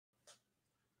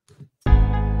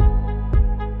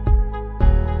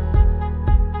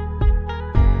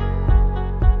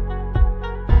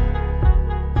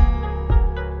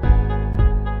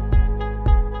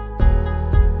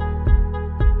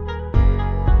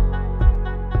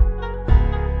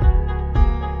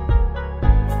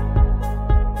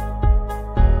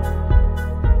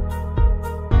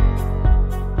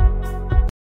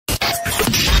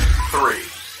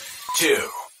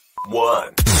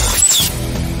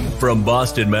From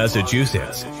Boston,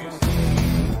 Massachusetts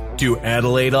to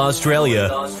Adelaide, Australia,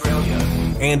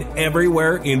 and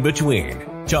everywhere in between.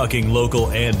 Talking local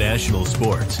and national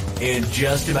sports and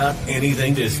just about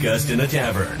anything discussed in a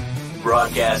tavern.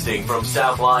 Broadcasting from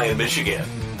South Lyon, Michigan.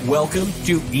 Welcome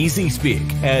to Easy Speak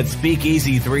at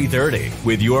Speakeasy 330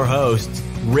 with your hosts,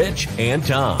 Rich and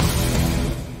Tom.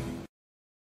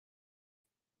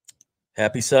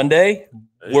 Happy Sunday.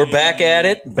 We're back at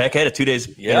it. Back at it 2 days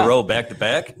in a row, back to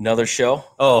back. Another show.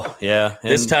 Oh, yeah.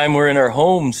 And this time we're in our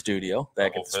home studio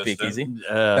back at the Speakeasy.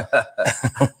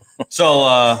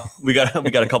 So we got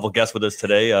a couple guests with us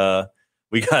today.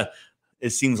 It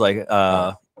seems like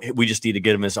we just need to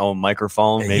get him his own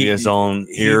microphone, maybe his own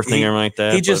ear thing or like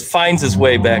that. He just finds his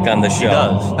way back on the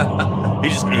show. He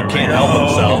does. He can't help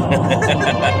himself.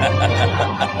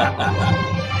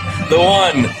 The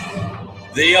one,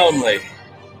 the only,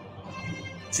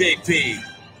 JP,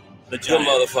 the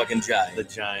motherfucking giant. The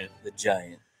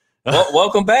giant. Well,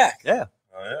 welcome back. Yeah.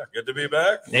 Oh, yeah. Good to be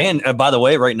back. And by the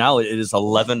way, right now it is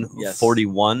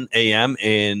 11:41 a.m.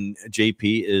 and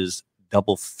JP is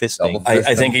double fisting.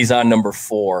 I think he's on number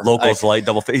 4. Locals light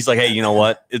double fist. He's like, hey, you know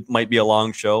what? It might be a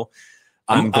long show.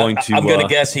 I'm going to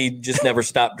guess he just never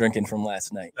stopped drinking from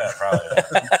last night. Yeah, probably.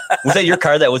 Was that your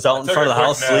car that was out in front of the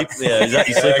house? Sleep? Yeah, is that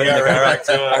you sleeping in the car?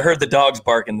 I heard the dogs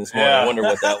barking this morning. I wonder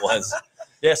what that was.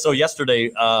 Yeah, so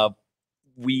yesterday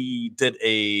we did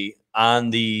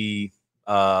on the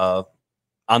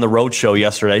road show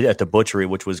yesterday at the butchery,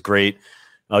 which was great.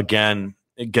 Again,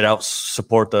 get out,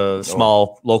 support the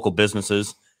small local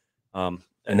businesses.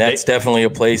 And that's definitely a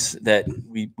place that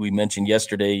we mentioned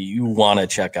yesterday you want to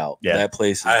check out. Yeah. That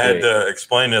place is had to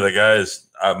explain to the guys,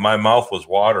 my mouth was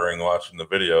watering watching the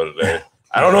video today.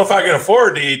 I don't know if I can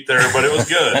afford to eat there, but it was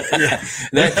good.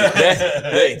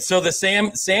 So the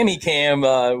Sammy cam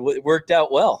worked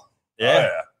out well. Yeah.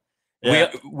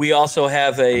 We also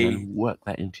have work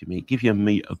that into me. Give your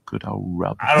meat a good old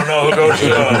rub. I don't know who goes to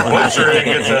the butcher and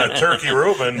gets a turkey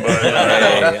Reuben, but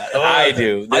I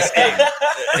do. This game.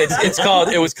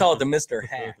 It was called the Mr.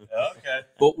 Hack. Okay.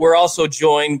 But we're also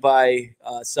joined by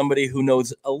somebody who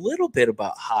knows a little bit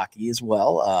about hockey as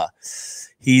well.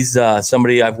 He's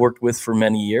somebody I've worked with for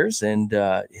many years, and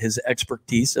his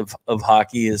expertise of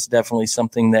hockey is definitely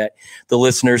something that the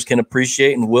listeners can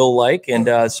appreciate and will like. And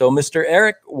so, Mr.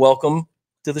 Eric, welcome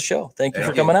to the show. Thank you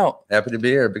for coming out. Happy to be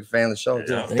here. Big fan of the show.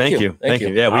 Yeah. Thank you.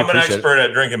 Yeah, I'm an expert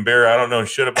at drinking beer. I don't know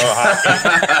shit about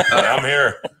hockey, but I'm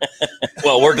here.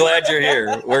 Well, we're glad you're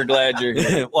here.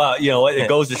 Well, it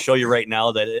goes to show you right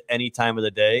now that at any time of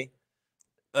the day,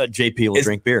 JP will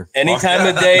drink beer. Any time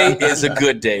of day is a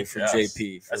good day for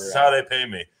JP. That's how they pay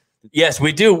me. Yes,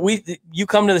 we do. You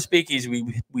come to the Speakeasy,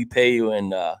 we pay you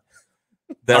in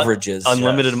beverages,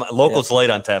 unlimited locals light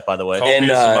on tap. By the way, copious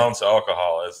amounts of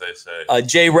alcohol, as they say.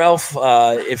 J. Ralph,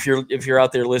 if you're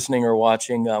out there listening or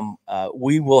watching,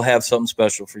 we will have something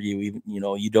special for you. Even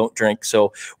you don't drink,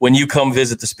 so when you come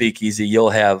visit the Speakeasy,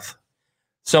 you'll have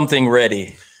something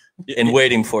ready and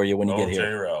waiting for you when you get here.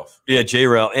 J. Ralph. Yeah, J.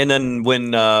 Ralph. And then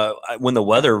when the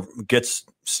weather gets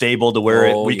stable to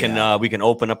where we can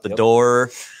open up the door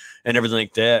and everything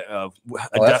like that,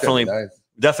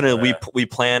 definitely we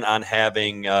plan on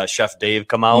having Chef Dave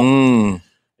come out,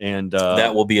 and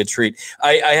that will be a treat.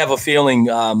 I have a feeling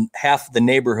half the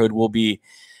neighborhood will be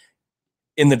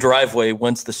in the driveway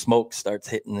once the smoke starts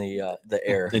hitting the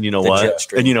air. And you know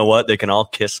what? And you know what? They can all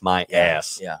kiss my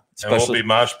ass. Yeah. And we'll be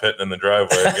mosh pitting in the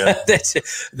driveway again. That's it.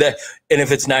 And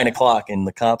if it's 9:00 and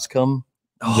the cops come,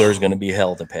 there's going to be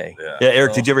hell to pay. Yeah.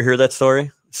 Eric, did you ever hear that story?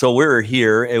 So we were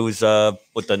here. It was the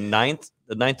 9th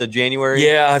of January.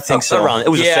 Yeah, I think so. It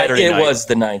was a Saturday night. It was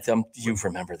the 9th. You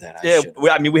remember that?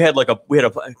 We had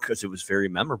because it was very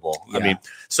memorable. Yeah. I mean,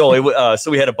 so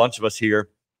we had a bunch of us here,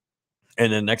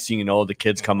 and then next thing you know, the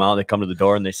kids come out. They come to the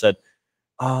door and they said,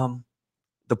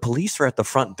 "The police are at the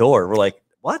front door." We're like,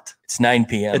 "What?" It's 9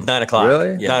 p.m. It's 9:00.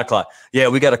 Really? Yeah. 9:00. Yeah,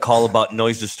 we got a call about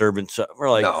noise disturbance.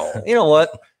 We're like, You know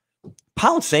what?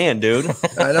 Pound sand, dude.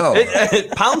 I know.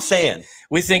 Pound sand.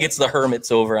 We think it's the hermits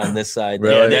over on this side.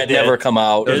 Really? That never come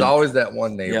out. There's always that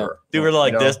one neighbor. They were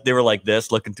like this. They were like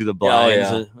this, looking through the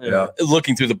blinds.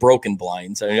 Looking through the broken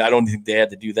blinds. I mean, I don't think they had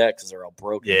to do that because they're all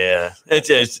broken. Yeah,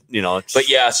 it's But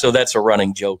yeah, so that's a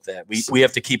running joke that we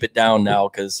have to keep it down now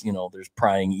because there's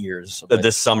prying ears. But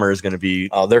this summer is going to be.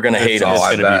 Oh, they're going to hate us.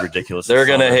 It's going to be ridiculous. They're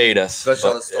going to hate us. Especially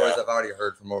all the stories I've already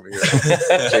heard from over here.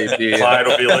 JP. Clyde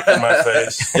will be licking my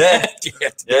face. Yeah.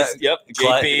 Yep.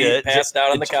 JP passed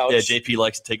out on the couch. Yeah, JP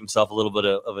likes to take himself a little bit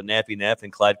of a nappy nap,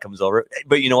 and Clyde comes over.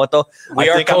 But you know what, though? We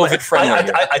are COVID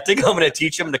friendly. I think I'm going to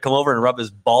teach him to come over and rub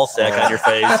his ball sack on your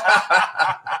face.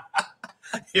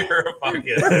 You're a fucking.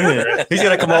 He's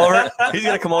gonna come over. He's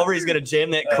gonna come over. He's gonna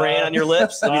jam that crayon on your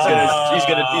lips, and he's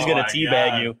gonna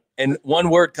teabag you. And one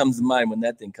word comes to mind when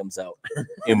that thing comes out: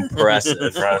 impressive.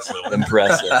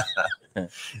 Impressive.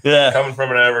 Yeah, Coming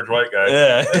from an average white guy.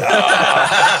 yeah.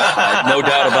 No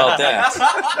doubt about that.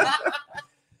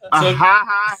 So,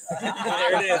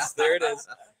 there it is.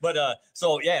 But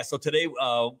so today,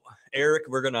 Eric,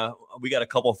 we got a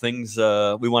couple things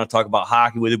we want to talk about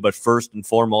hockey with you. But first and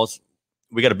foremost,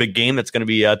 we got a big game that's going to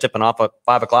be tipping off at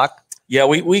 5 o'clock. Yeah,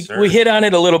 we hit on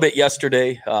it a little bit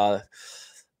yesterday,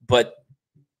 but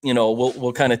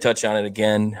we'll kind of touch on it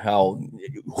again.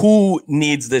 Who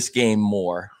needs this game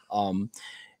more?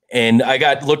 And I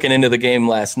got looking into the game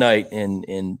last night,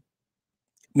 and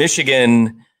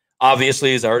Michigan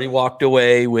obviously has already walked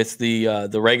away with the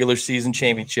regular season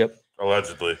championship.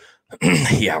 Allegedly.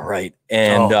 Yeah, right.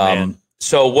 And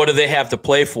so what do they have to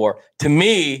play for? To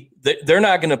me, they're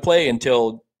not going to play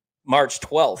until March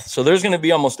 12th. So there's going to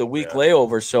be almost a week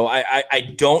layover. So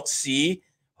I don't see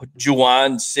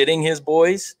Juwan sitting his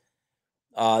boys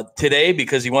today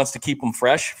because he wants to keep them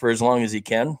fresh for as long as he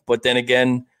can. But then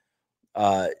again,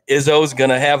 Izzo's going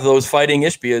to have those fighting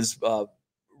Ishbias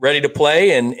ready to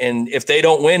play, and if they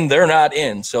don't win, they're not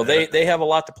in. So they have a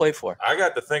lot to play for. I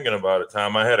got to thinking about it,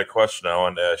 Tom. I had a question I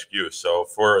wanted to ask you. So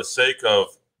for the sake of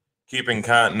keeping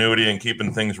continuity and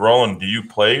keeping things rolling, do you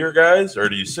play your guys or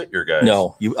do you sit your guys?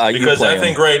 No, because I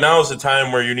think right now is the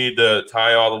time where you need to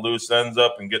tie all the loose ends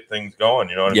up and get things going.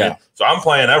 You know what I mean? So I'm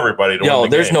playing everybody to win the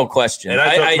there's game. no question. And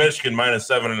I took Michigan minus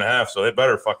 7.5, so they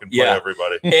better fucking play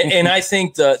everybody. and I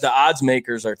think the odds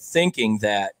makers are thinking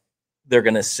that they're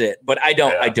going to sit, but I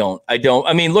don't.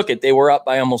 I mean, look they were up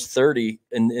by almost 30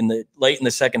 in the late in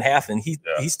the second half, and he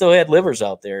still had livers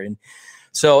out there, and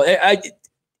so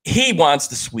he wants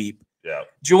to sweep. Yeah,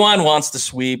 Juwan wants to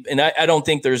sweep, and I don't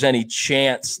think there's any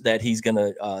chance that he's going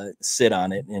to sit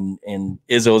on it, and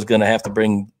Izzo's going to have to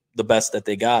bring the best that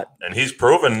they got. And he's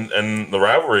proven in the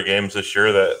rivalry games this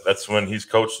year that's when he's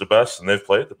coached the best and they've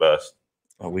played the best.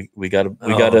 Oh, we got a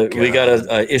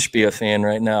Ishbia fan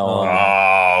right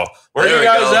now. Where are you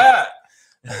guys at?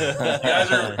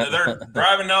 They're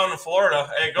driving down to Florida.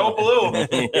 Hey, go blue!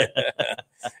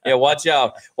 Yeah, watch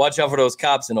out for those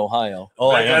cops in Ohio.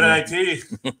 Oh, NIT.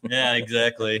 Yeah,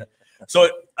 exactly. So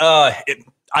I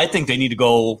think they need to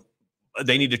go.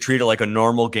 They need to treat it like a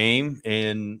normal game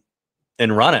and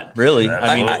run it. Really,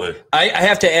 Absolutely. I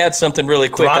have to add something really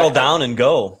quick. Throttle down and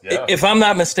go. Yeah. If I'm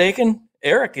not mistaken,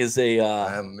 Eric is I'm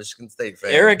a Michigan State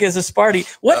fan. Eric is a Sparty.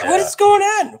 What is going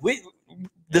on?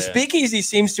 The Speakeasy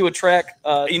seems to attract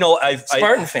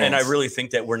Spartan fans, and I really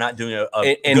think that we're not doing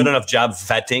a good enough job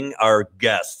vetting our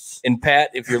guests. And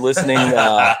Pat, if you're listening,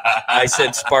 I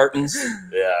said Spartans,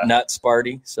 not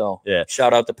Sparty. So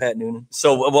shout out to Pat Noonan.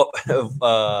 So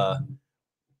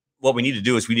what we need to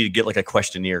do is we need to get like a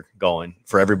questionnaire going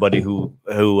for everybody who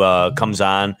comes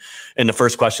on, and the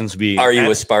first questions will be: Are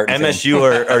you a Spartan? MSU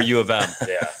or U of M?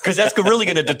 Yeah, because that's really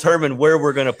going to determine where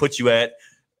we're going to put you at.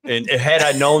 And had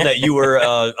I known that you were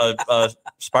a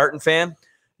Spartan fan,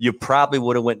 you probably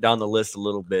would have went down the list a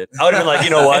little bit. I would have been like,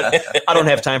 you know what? I don't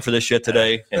have time for this shit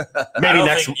today. Maybe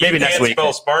next week. You can't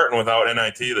spell Spartan without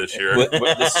NIT this year.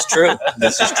 This is true.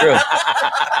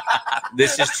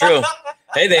 This is true.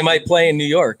 Hey, they might play in New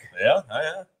York. Yeah.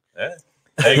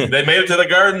 They made it to the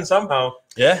Garden somehow.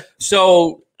 Yeah.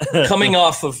 So coming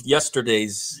off of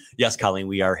yesterday's, yes, Colleen,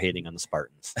 we are hating on the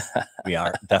Spartans. We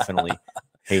are definitely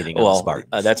hating on the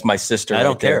Spartans. That's my sister. I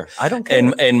don't care.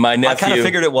 And my nephew. I kind of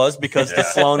figured it was because the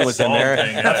Sloan was in there.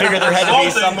 I figured there had to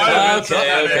be something.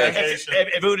 Okay. If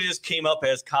it would have just came up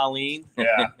as Colleen,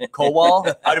 Kowal,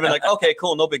 I'd have been like, okay,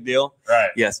 cool, no big deal. Right.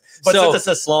 Yes. But since it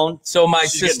says Sloan, so my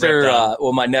sister,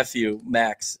 my nephew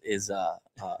Max is a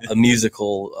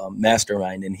musical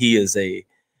mastermind, and he is a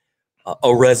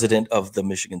resident of the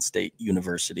Michigan State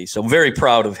University. So very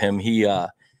proud of him. He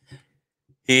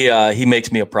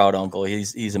makes me a proud uncle.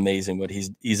 He's amazing, but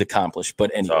he's accomplished.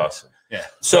 But anyway, that's awesome. Yeah.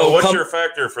 So what's your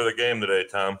factor for the game today,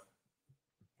 Tom?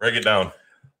 Break it down.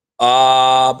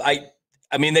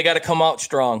 I mean, they got to come out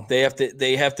strong. They have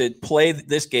to play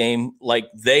this game like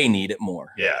they need it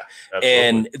more. Yeah, absolutely.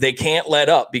 And they can't let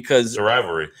up because it's a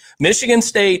rivalry. Michigan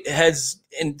State has,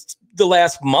 in the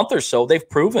last month or so, they've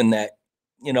proven that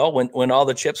when all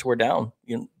the chips were down,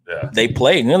 they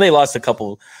played. They lost a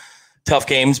couple tough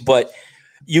games, but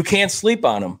you can't sleep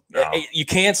on him. No. You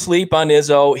can't sleep on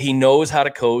Izzo. He knows how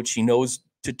to coach. He knows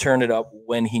to turn it up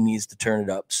when he needs to turn it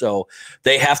up. So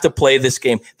they have to play this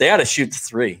game. They got to shoot the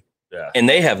three. Yeah. And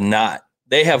they have not.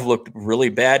 They have looked really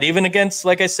bad, even against,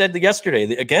 like I said yesterday,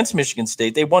 against Michigan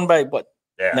State. They won by,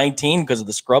 19 because of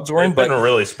the scrubs we're in. They've But been a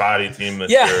really spotty team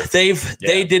this year.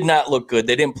 they did not look good.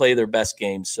 They didn't play their best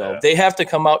game, so they have to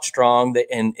come out strong.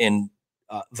 And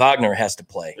Wagner has to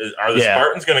play. Are the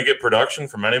Spartans going to get production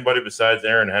from anybody besides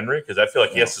Aaron Henry? Because I feel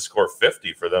like he has to score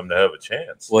 50 for them to have a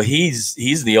chance. Well, he's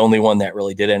the only one that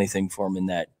really did anything for him in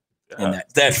that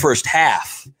first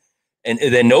half, and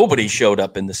then nobody showed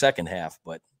up in the second half.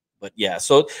 But yeah,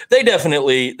 so they got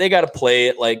to play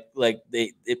it like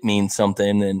it means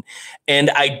something, and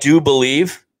I do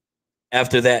believe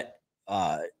after that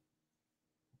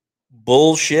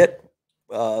bullshit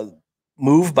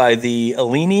move by the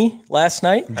Alini last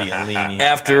night,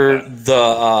 after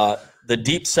the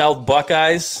Deep South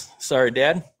Buckeyes, sorry,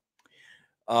 Dad,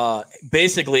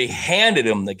 basically handed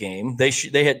him the game.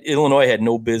 Illinois had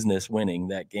no business winning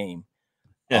that game.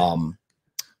 Yeah.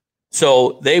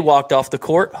 So they walked off the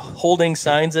court holding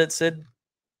signs that said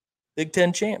Big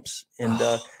Ten champs. And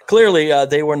clearly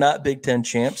they were not Big Ten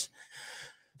champs.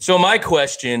 So my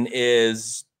question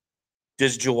is,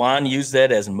 does Juwan use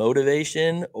that as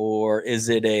motivation, or is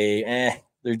it haters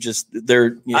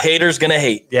going to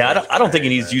hate? Yeah, I don't think he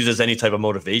needs to use as any type of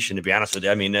motivation, to be honest with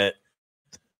you. I mean, I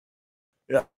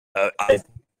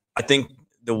think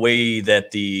the way that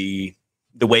the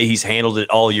way he's handled it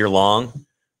all year long,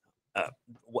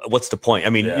 what's the point?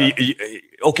 I mean,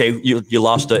 you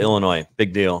lost to Illinois,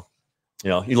 big deal.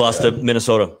 You lost to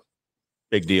Minnesota,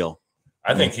 big deal.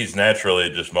 I think he's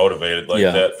naturally just motivated like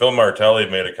that. Phil Martelli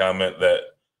made a comment that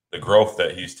the growth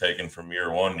that he's taken from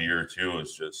year 1 to year 2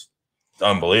 is just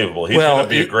unbelievable. He's going to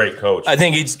be a great coach. I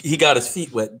think he got his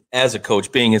feet wet as a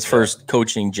coach, being his first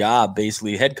coaching job,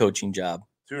 basically head coaching job.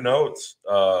 2 notes.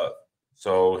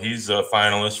 So he's a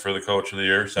finalist for the Coach of the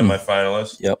Year,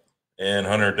 semifinalist. Yep. And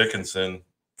Hunter Dickinson,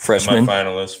 freshman,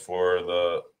 semifinalist for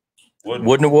the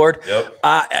Wooden Award. Yep.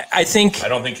 I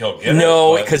don't think he'll get it.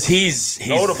 No, because he's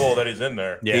notable that he's in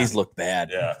there. Yeah. He's looked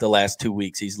bad. Yeah. The last 2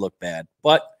 weeks he's looked bad,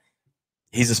 but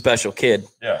he's a special kid.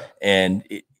 Yeah. And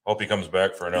hope he comes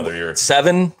back for another year.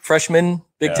 7 freshmen,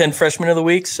 Big Ten freshman of the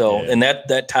week. So, and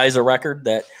that ties a record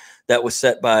that was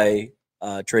set by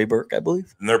Trey Burke, I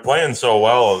believe. And they're playing so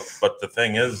well, but the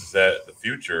thing is that the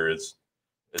future is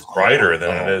brighter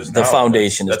than it is now. The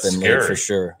foundation has been scary. laid for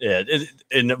sure. Yeah,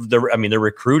 they're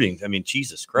recruiting. I mean,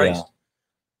 Jesus Christ. Yeah.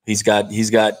 He's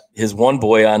got his one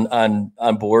boy on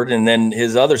board, and then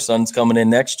his other son's coming in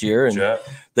next year, and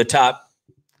the top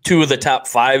 2 of the top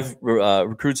 5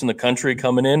 recruits in the country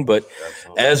coming in. But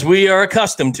as we are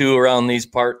accustomed to around these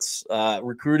parts,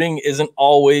 recruiting isn't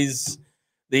always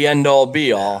the end all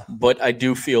be all. But I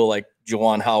do feel like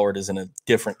Juwan Howard is in a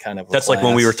different kind of That's class. Like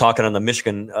when we were talking on the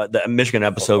Michigan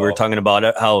episode, we were talking about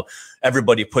how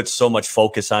everybody puts so much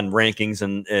focus on rankings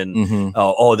and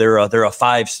they're a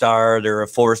 5-star, they're a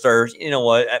 4-star. You know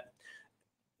what?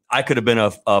 I could have been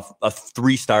a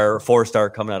 3-star or 4-star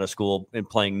coming out of school and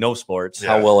playing no sports.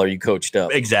 How well are you coached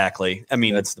up? Exactly. I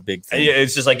mean, that's the big thing.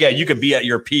 It's just like, you could be at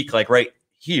your peak, like right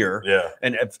here. Yeah.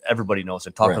 And everybody knows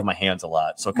I talk with my hands a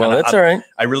lot. So that's all right.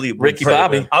 I really Ricky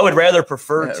Bobby. I would rather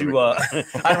prefer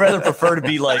to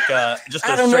be like just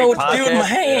I a don't straight know what podcast. to do with my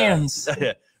hands.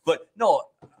 Yeah. But no,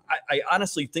 I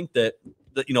honestly think that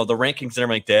the rankings and everything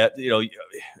like that,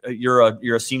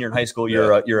 you're a senior in high school,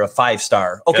 you're a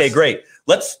 5-star. Okay, great.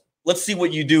 Let's see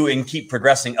what you do and keep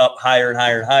progressing up higher and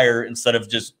higher and higher instead of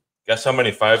just guess how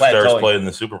many 5-stars played in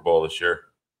the Super Bowl this year?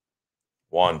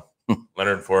 1.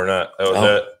 Leonard Fournette. That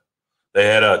was it. They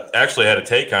actually had a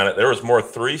take on it. There was more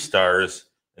 3-stars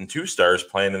and 2-stars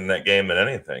playing in that game than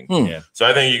anything. Yeah. So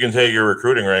I think you can take your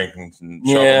recruiting rankings and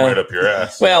shove them right up your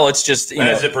ass. Well, it's just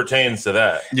as it pertains to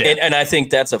that. Yeah. And I think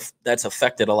that's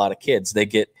affected a lot of kids. They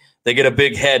get a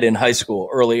big head in high school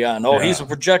early on. Oh, he's a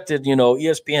projected,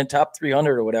 ESPN top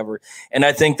 300 or whatever. And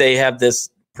I think they have this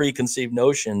preconceived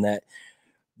notion that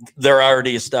they're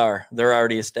already a star. They're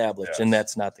already established, and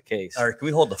that's not the case. All right, can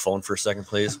we hold the phone for a second,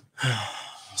 please?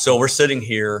 So we're sitting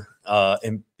here,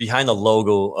 and behind the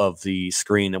logo of the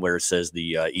screen where it says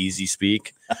the Easy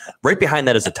Speak, right behind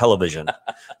that is a television.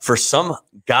 For some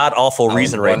god-awful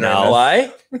reason right now.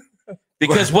 Why?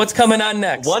 Because what's coming on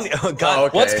next?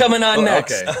 What's coming on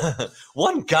next?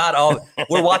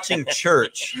 We're watching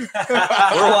church.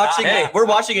 We're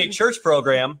watching a church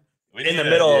program. In the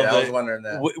middle of I was wondering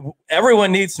that.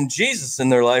 Everyone needs some Jesus in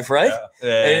their life, right?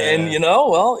 And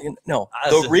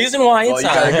the reason why it's you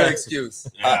got a good excuse.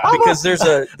 Because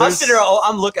I'm sitting there,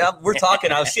 I'm looking, we're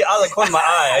talking, I see out of the corner of my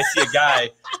eye, I see a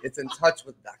guy. It's in touch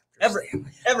with Dr.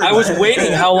 I was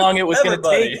waiting how long it was going to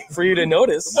take for you to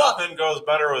notice. Nothing goes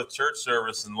better with church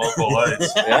service than local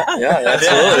lights. Yeah,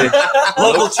 absolutely.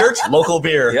 Local church, local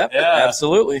beer. Yep,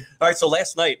 absolutely. All right, so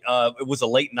last night, it was a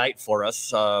late night for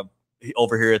us.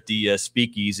 over here at the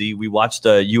Speakeasy. We watched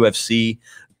UFC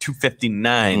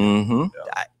 259. Mm-hmm.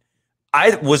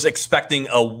 I was expecting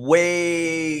a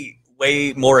way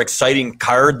more exciting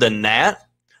card than that.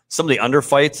 Some of the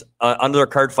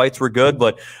undercard fights were good,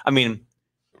 but I mean,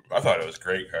 I thought it was a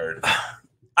great card.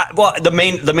 The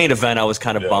main event I was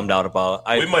kind of bummed out about.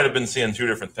 We might have been seeing two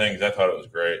different things. I thought it was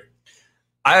great.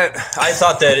 I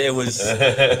thought that it was.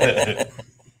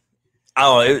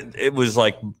 It was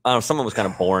like someone was kind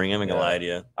of boring. I'm not gonna lie to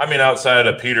you. I mean, outside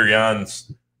of Peter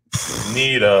Yan's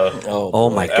knee to oh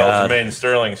my god, Aljamain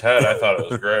Sterling's head, I thought it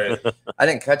was great. I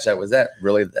didn't catch that. Was it bad?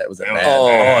 It was terrible.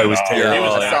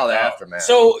 I saw the aftermath.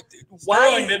 So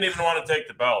Sterling didn't even want to take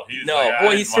the belt. He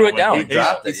threw it down. He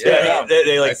dropped it.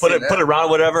 They like put it around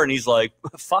whatever, and he's like,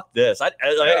 "Fuck this."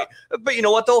 But you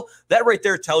know what though? That right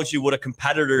there tells you what a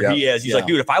competitor he is. He's like,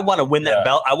 dude, if I want to win that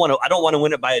belt, I don't want to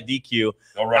win it by a DQ.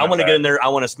 I want to get in there. I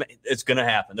want to. It's gonna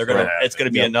happen. It's gonna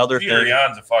be another thing. Peter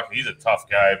Yan's he's a tough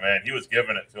guy, man. He was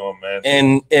giving it to him, man.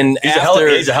 And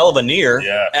he's a hell of a near.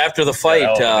 Yeah. After the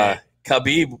fight,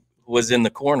 Khabib was in the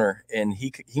corner, and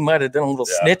he might have done a little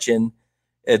snitching.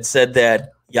 It said that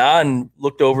Jan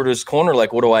looked over to his corner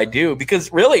like, what do I do?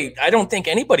 Because really, I don't think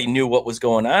anybody knew what was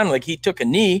going on. Like, he took a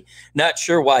knee, not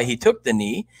sure why he took the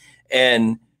knee,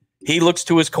 and he looks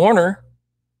to his corner,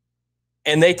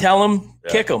 and they tell him,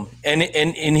 kick him, and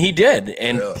he did,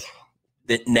 and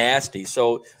nasty.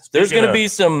 So there's going to be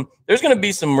some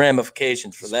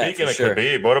ramifications for that. Speaking of sure.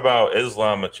 Khabib, what about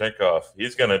Islam Makhachev?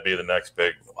 He's going to be the next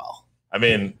big. Well, I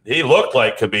mean, he looked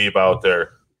like Khabib out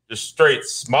there. Just straight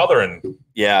smothering.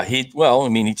 Yeah, he's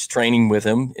training with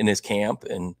him in his camp,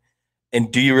 and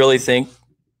do you really think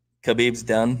Khabib's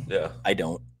done? Yeah, I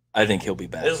don't. I think he'll be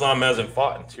back. Islam hasn't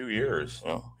fought in 2 years.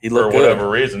 Well, he looked for whatever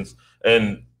reasons.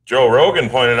 And Joe Rogan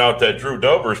pointed out that Drew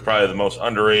Dober is probably the most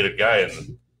underrated guy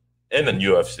in the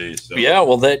UFC. So. Yeah,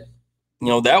 well, that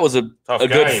was a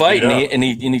good fight, and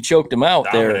he choked him out.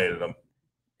 Dominated there him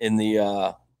in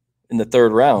the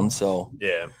third round. So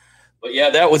yeah, but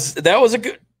yeah, that was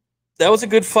a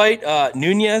good fight.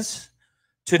 Nunez,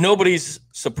 to nobody's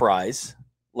surprise,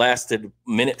 lasted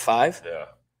minute 5. Yeah.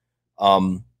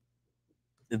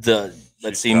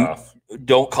 Let's see. Tough.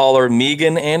 Don't call her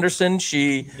Megan Anderson.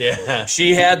 She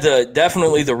had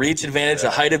definitely the reach advantage, the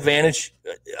height advantage.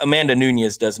 Amanda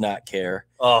Nunez does not care.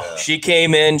 Oh, she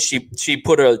came in. She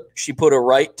put a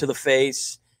right to the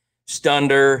face,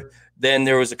 stunned her. Then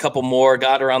there was a couple more,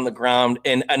 got her on the ground,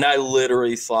 and I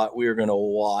literally thought we were going to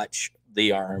watch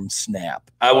the arm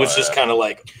snap. I was just kind of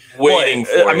like waiting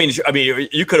for it. I mean,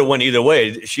 you could have went either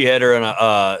way. She had her in an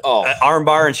arm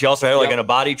bar, and she also had her in a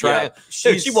body try. Yeah.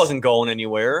 She wasn't going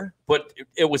anywhere. But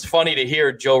it was funny to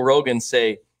hear Joe Rogan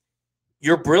say,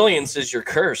 "Your brilliance is your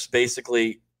curse."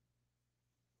 Basically,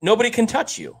 nobody can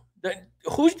touch you.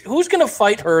 Who's going to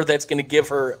fight her? That's going to give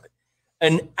her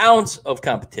an ounce of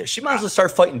competition. She might as well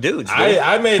start fighting dudes.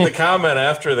 I made the comment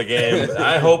after the game.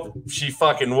 I hope she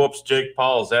fucking whoops Jake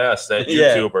Paul's ass, that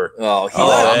YouTuber.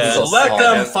 Let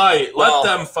them fight. Let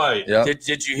them fight. Yeah.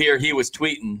 Did you hear he was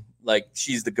tweeting like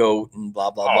she's the GOAT and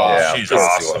blah, blah, blah. Yeah, she's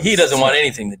awesome. He doesn't want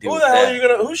anything to do with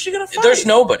that. Who's she going to fight? There's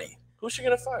nobody. Who's she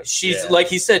going to fight? She's like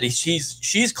he said,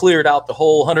 she's cleared out the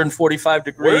whole 145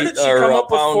 degree. Where did she come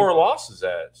up with 4 losses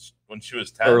at? When she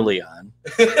was 10. Early on,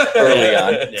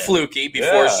 fluky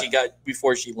before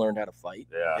she learned how to fight.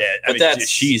 Yeah, but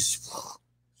she's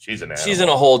an animal. She's in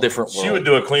a whole different world. She would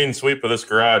do a clean sweep of this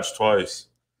garage twice.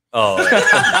 Oh,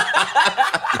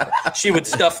 she would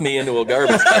stuff me into a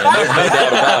garbage can. There's no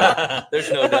doubt about it.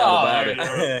 There's no doubt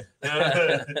about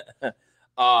it.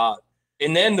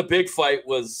 And then the big fight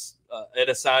was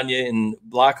Adesanya and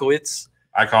Blachowicz.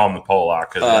 I call him the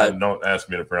Polak because don't ask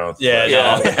me to pronounce.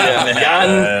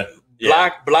 Blachowicz.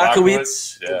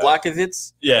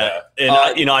 Yeah, and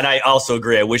and I also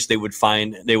agree. I wish they would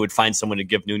find someone to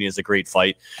give Nunez a great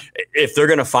fight. If they're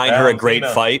going to find her a great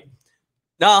fight,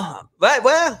 well,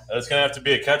 it's going to have to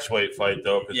be a catchweight fight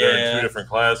though because they're in 2 different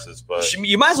classes. But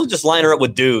you might as well just line her up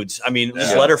with dudes. I mean,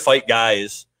 just let her fight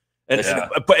guys. And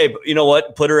but you know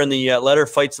what? Put her in the let her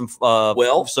fight some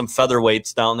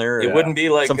featherweights down there. It wouldn't be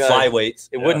like some flyweights.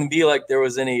 It wouldn't be like there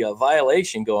was any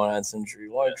violation going on since she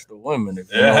likes the women.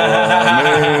 If you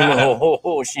know what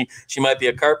I mean. She might be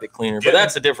a carpet cleaner, but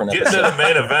that's a different episode. Getting to the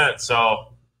main event.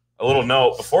 So a little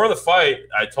note before the fight,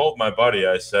 I told my buddy,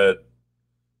 I said,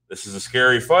 "This is a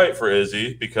scary fight for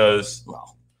Izzy because."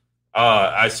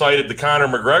 I cited the Conor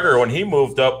McGregor when he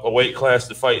moved up a weight class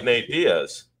to fight Nate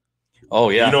Diaz. Oh,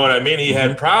 yeah. You know what I mean? He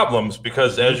had problems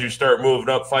because as you start moving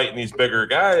up fighting these bigger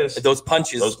guys, those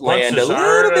punches land a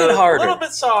little bit harder. A little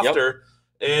bit softer.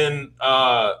 Yep. And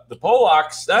the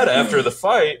Polak said after the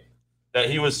fight that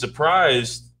he was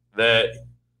surprised that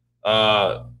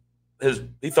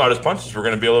he thought his punches were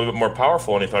going to be a little bit more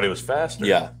powerful, and he thought he was faster.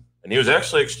 Yeah. And he was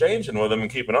actually exchanging with him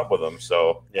and keeping up with him.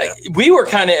 So yeah, we were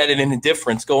kind of at an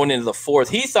indifference going into the fourth.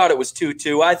 He thought it was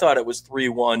 2-2. I thought it was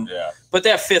 3-1. Yeah. But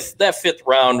that fifth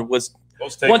round was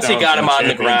once he got him on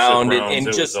the ground and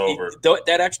just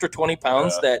that extra 20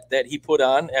 pounds that he put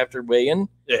on after weigh-in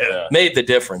made the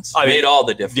difference. Made all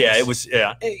the difference. Yeah, it was.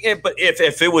 Yeah, but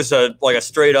if it was a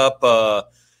straight up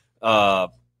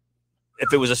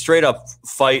if it was a straight up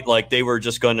fight, like they were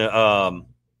just going to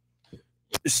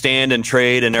stand and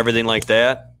trade and everything like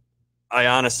that, I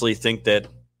honestly think that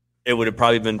it would have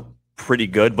probably been pretty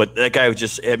good. But that guy was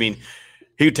just, I mean,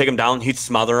 he would take him down, he'd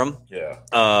smother him. Yeah.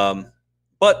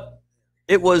 But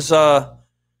it was, it's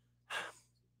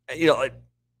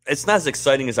not as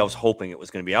exciting as I was hoping it was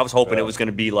going to be. I was hoping it was going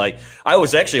to be like, I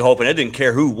was actually hoping, I didn't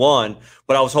care who won,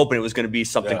 but I was hoping it was going to be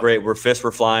something great where fists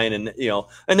were flying and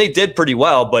they did pretty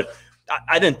well. But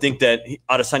I didn't think that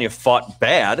Adesanya fought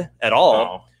bad at all.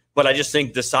 No. But I just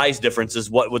think the size difference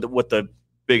is what the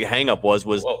big hang-up was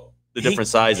the different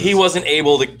sizes. He wasn't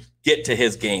able to get to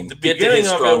his game. The beginning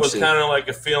of it was kind of like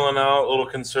a feeling out, a little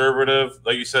conservative.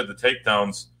 Like you said, the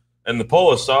takedowns. And the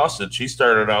Polish sausage, he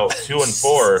started out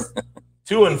 2-4.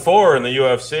 2-4 in the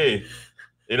UFC.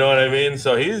 You know what I mean?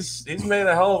 So he's made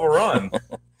a hell of a run.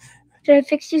 Did I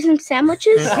fix you some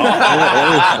sandwiches?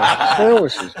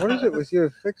 Sandwiches. What is it with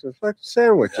you fixing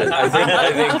sandwiches? I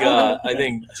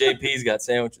think JP's got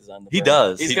sandwiches on the brain. He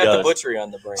does. He's got the butchery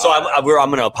on the brain. So I'm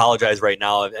going to apologize right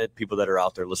now at people that are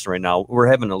out there listening right now. We're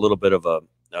having a little bit of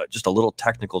just a little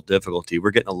technical difficulty. We're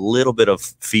getting a little bit of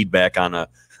feedback on a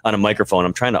microphone.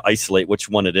 I'm trying to isolate which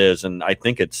one it is, and I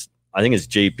think it's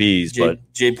JP's. But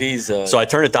JP's. So I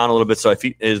turned it down a little bit. So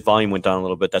his volume went down a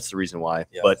little bit. That's the reason why.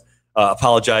 Yeah. But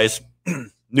apologize.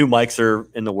 New mics are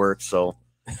in the works, so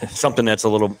something that's a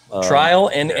little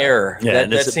trial and error. Yeah,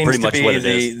 that seems pretty much to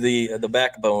be the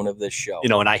backbone of this show.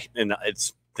 And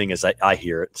it's thing is I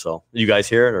hear it. So you guys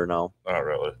hear it or no? Not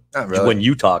really. When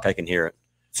you talk, I can hear it.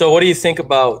 So what do you think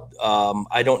about?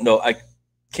 I don't know. I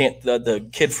can't. The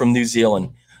kid from New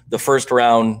Zealand, the first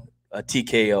round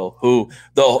TKO, who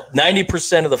though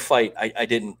 90% of the fight, I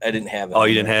didn't have it. Oh,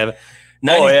 you didn't have it.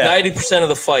 90% of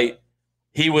the fight.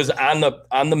 He was on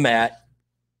the mat,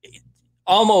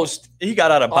 almost. He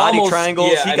got out of body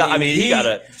triangles. Yeah, he got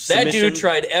a submission. That dude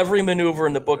tried every maneuver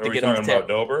in the book to get him to tap. About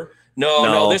Dober?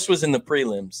 No, this was in the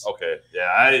prelims. Okay, yeah,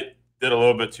 I did a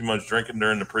little bit too much drinking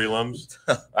during the prelims.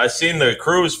 I seen the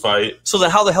Cruz fight. So then,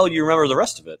 how the hell do you remember the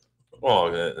rest of it?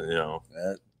 Well, I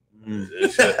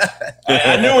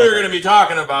knew we were going to be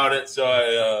talking about it,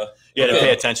 so you had to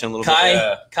pay attention a little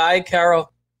bit. Kai Kara.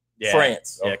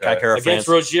 France. Yeah, Kai Kara against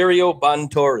Rogerio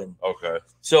Bontorin. Okay.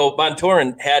 So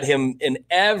Bontorin had him in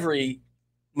every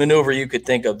maneuver you could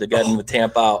think of to get him to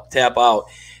tap out.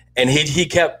 And he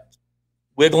kept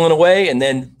wiggling away. And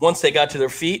then once they got to their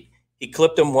feet, he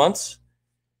clipped him once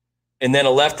and then a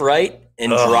left-right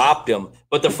and dropped him.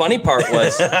 But the funny part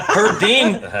was Herb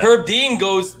Dean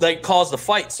calls the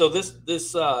fight. So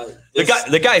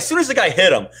the guy, as soon as the guy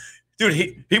hit him, dude,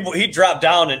 he dropped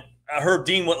down and Herb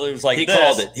Dean was like, he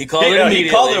called it. He called it immediately. He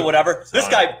called it or whatever. This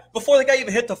guy, before the guy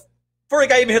even hit the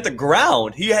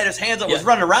ground, he had his hands up, was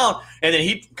running around, and then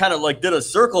he kind of like did a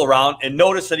circle around and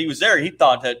noticed that he was there. He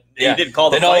thought that he didn't call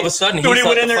the fight. Then all of a sudden, dude, he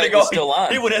went in there to go. Still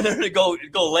on. He went in there to go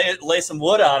lay some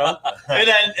wood on him,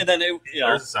 and then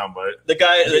there's a soundbite. The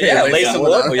guy, lay some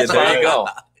wood. There you go.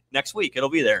 Next week it'll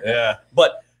be there. Yeah,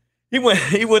 but. He went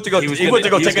to go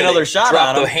take another shot on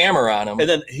him. Drop the hammer on him, and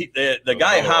then the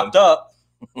guy hopped up.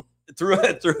 Through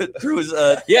his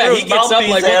he gets up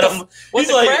like at him. What's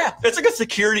the crap? It's like a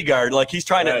security guard, like he's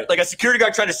trying to like a security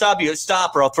guard trying to stop you.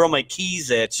 Stop, or I'll throw my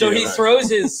keys at you. So he throws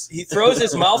his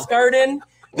mouth guard in.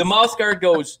 The mouth guard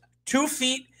goes 2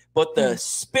 feet, but the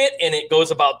spit in it goes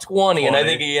about 20, and I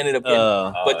think he ended up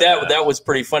getting. But that was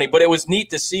pretty funny. But it was neat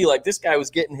to see like this guy was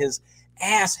getting his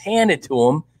ass handed to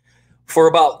him for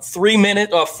about 4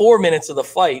 minutes of the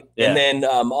fight. Yeah. And then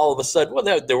all of a sudden,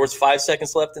 there was 5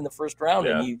 seconds left in the first round,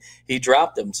 and he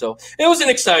dropped him. So it was an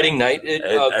exciting night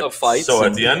of fights. So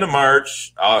at the end of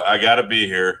March, I got to be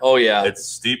here. Oh, yeah.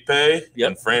 It's Stipe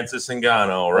and Francis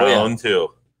Ngannou, round 2.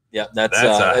 Yeah, that's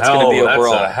going to be a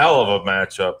brawl. That's a hell of a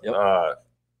matchup. Yep.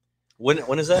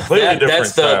 When is that?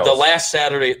 That's the last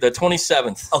Saturday, the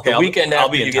 27th. Okay, the weekend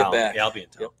after you get back. Yeah, I'll be in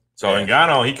town. Yep. So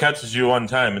Ngannou, he catches you one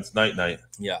time. It's night.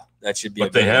 Yeah, that should be.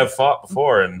 But they have fought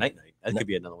before, and night. That could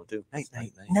be another one too. Night.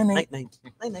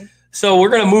 So we're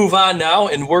going to move on now,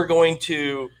 and we're going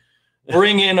to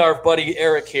bring in our buddy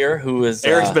Eric here, who is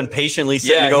Eric's been patiently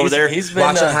sitting over there. He's been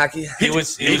watching hockey. He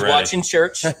was watching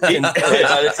church by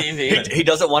the TV. He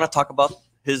doesn't want to talk about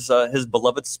his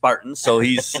beloved Spartans. So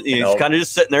he's kind of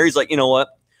just sitting there. He's like, you know what?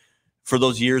 For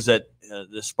those years that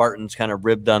the Spartans kind of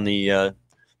ribbed on the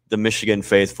Michigan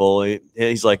faithful,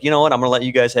 he's like, you know what? I'm gonna let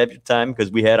you guys have your time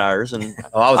because we had ours. And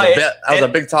I was a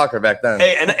big talker back then.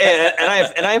 Hey, and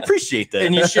I appreciate that.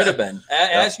 And you should have been,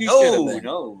 as you should have been.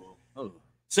 No.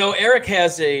 So Eric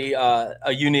has a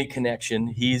unique connection.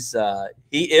 He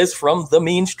is from the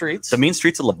mean streets. The mean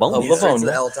streets of Livonia.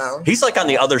 The L town. He's like on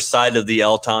the other side of the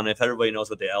L town. If everybody knows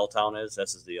what the L town is,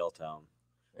 this is the L town.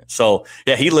 So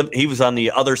yeah, he was on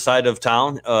the other side of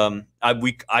town.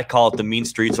 I call it the mean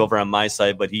streets over on my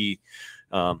side, but he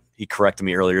corrected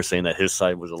me earlier saying that his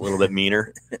side was a little bit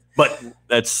meaner. But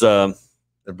that's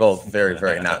they're both very,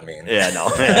 very not mean. Yeah, no.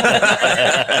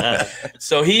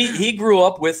 So he grew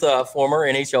up with former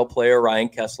NHL player Ryan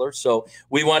Kessler. So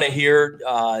we want to hear,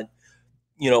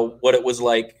 what it was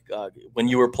like when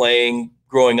you were playing,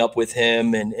 growing up with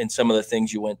him, and some of the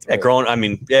things you went through.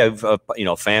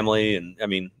 Family, and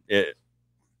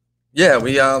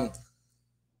we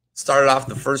started off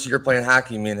the first year playing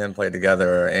hockey. Me and him played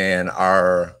together, and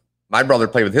my brother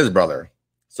played with his brother,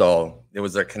 so it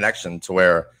was a connection to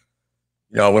where.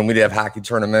 When we'd have hockey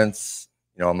tournaments,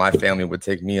 my family would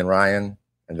take me and Ryan,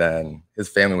 and then his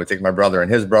family would take my brother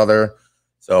and his brother.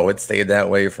 So it stayed that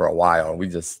way for a while. We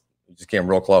just came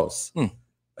real close. Like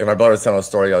my brother was telling a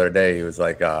story the other day. He was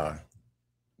like,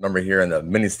 remember hearing the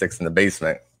mini sticks in the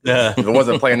basement. Yeah. If it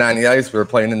wasn't playing on the ice, we were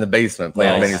playing in the basement,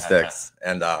 playing mini sticks.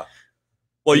 And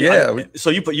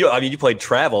you played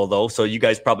travel though, so you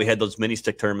guys probably had those mini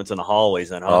stick tournaments in the hallways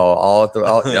then, huh?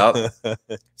 Yep.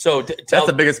 So that's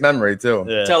the biggest memory too.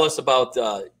 Yeah. Tell us about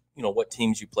what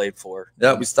teams you played for.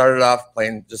 Yeah, we started off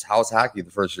playing just house hockey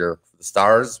the first year for the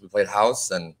Stars. We played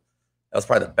house, and that was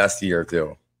probably the best year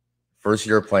too. First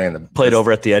year played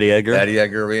over at the Eddie Edgar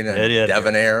Arena,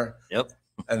 Devonair. Yep.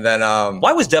 And then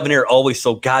why was Devonair always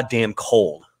so goddamn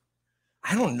cold?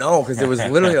 I don't know, because it was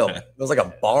literally it was like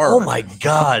a barn. Oh my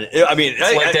god! I mean,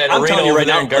 it's like that arena over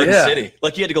there in Garden City.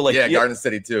 Like you had to go Garden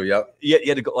City too. Yep. You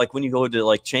had to go when you go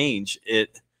to change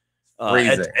it.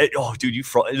 Freezing. Dude,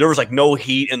 there was no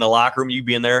heat in the locker room. You'd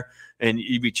be in there and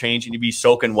you'd be changing, you'd be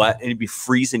soaking wet, and you'd be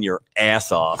freezing your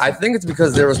ass off. I think it's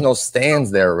because there was no stands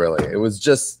there really. It was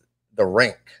just the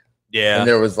rink. Yeah. And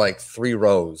there was 3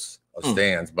 rows of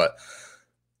stands. But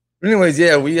anyways,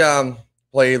 yeah, we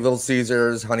played Little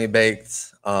Caesars, Honey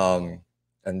Baked, and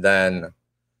then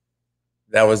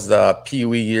that was the Pee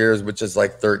Wee years, which is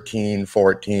 13,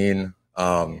 14.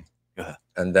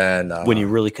 And then when you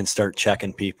really can start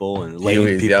checking people and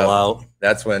laying people out.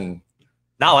 That's when.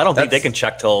 No, I don't think they can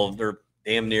check till they're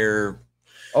damn near.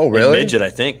 Oh, really? Midget, I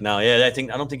think now. Yeah,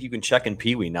 I don't think you can check in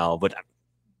Pee Wee now, but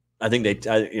I think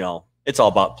it's all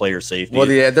about player safety. Well,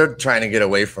 yeah, they're trying to get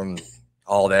away from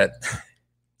all that.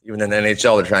 Even in the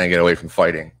NHL, they're trying to get away from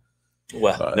fighting.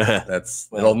 Well,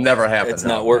 it'll never happen. It's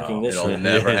not working this year. It'll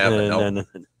never happen. No.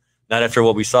 Not after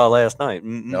what we saw last night.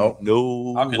 No.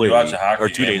 How could you watch a hockey or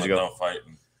 2 days ago? No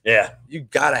fighting? Yeah, you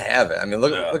gotta have it. I mean,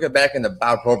 look at back in the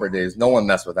Bob Probert days. No one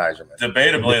messed with Eiserman.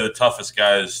 Debatably, the toughest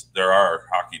guys there are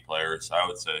hockey players. I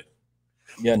would say.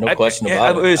 Yeah, no question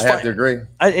about it. I have to agree.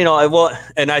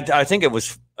 I think it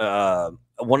was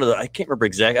one of the. I can't remember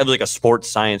exactly. It was like a sports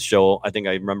science show. I think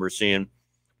I remember seeing.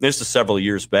 This is several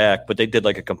years back, but they did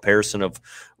a comparison of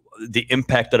the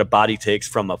impact that a body takes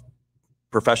from a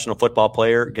professional football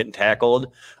player getting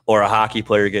tackled or a hockey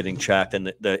player getting checked,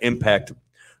 and the impact,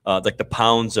 the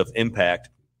pounds of impact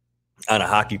on a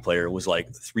hockey player was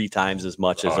 3 times as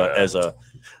much as a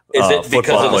Is it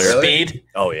because of the player. speed?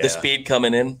 Oh yeah, the speed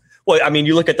coming in. Well, I mean,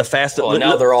 you look at the fastest. Well,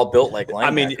 now they're all built like linebackers. I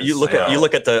mean, you look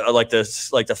at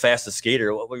the fastest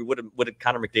skater. What did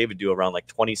Connor McDavid do around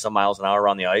 20 some miles an hour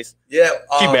around the ice? Yeah.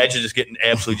 Can you imagine just getting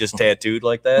absolutely just tattooed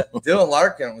like that? Dylan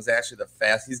Larkin was actually the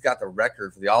fastest. He's got the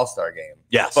record for the All-Star game.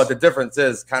 Yes. But the difference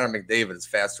is Connor McDavid is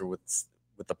faster with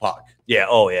the puck. Yeah.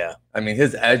 Oh yeah. I mean,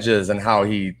 his edges and how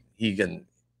he can.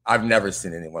 I've never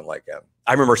seen anyone like him.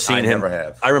 I remember seeing him. Never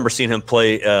have. I remember seeing him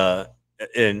play.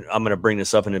 And I'm going to bring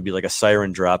this up, and it'd be like a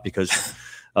siren drop because.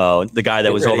 The guy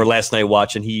that was over last night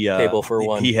watching, he had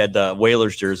the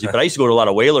Whalers jersey, but I used to go to a lot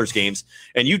of Whalers games,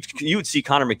 and you would see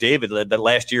Connor McDavid. That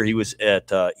last year he was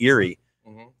at Erie.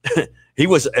 Mm-hmm. He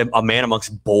was a man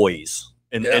amongst boys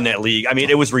in that league. I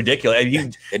mean, it was ridiculous.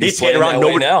 He'd skate around.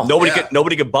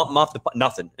 Nobody could bump him off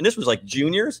nothing. And this was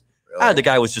juniors. Really? The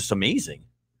guy was just amazing.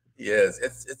 He is.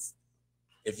 It's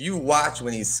if you watch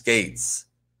when he skates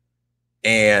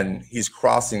and he's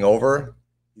crossing over,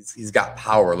 he's got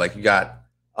power. You got.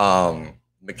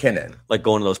 McKinnon,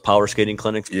 going to those power skating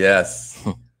clinics. Yes.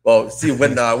 Well, see,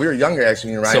 when we were younger,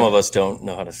 actually, Ryan, some of us don't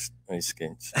know how to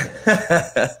skate.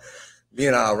 Me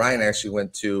and Ryan actually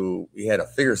we had a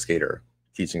figure skater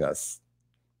teaching us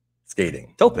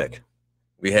skating. Toe pick.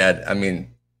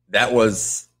 That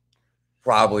was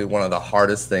probably one of the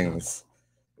hardest things.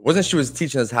 It wasn't she was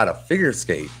teaching us how to figure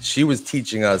skate. She was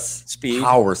teaching us speed,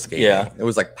 power skating. Yeah. It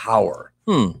was like power,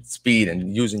 speed,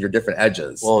 and using your different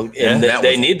edges. Well, and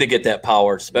they need to get that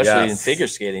power, especially in figure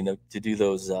skating, to do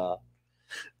those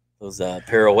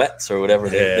pirouettes or whatever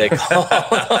they call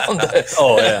them.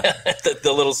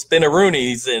 The little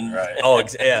spinneroonies and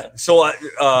yeah. So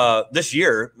this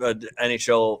year,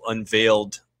 NHL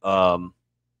unveiled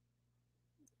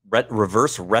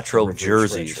reverse retro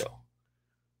jerseys. Retro.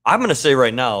 I'm going to say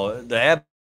right now, the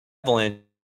Avalanche,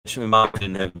 in my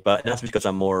opinion, but that's because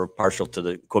I'm more partial to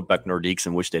the Quebec Nordiques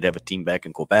and wish they'd have a team back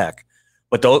in Quebec.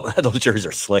 But those jerseys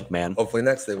are slick, man. Hopefully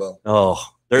next they will. Oh,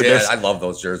 I love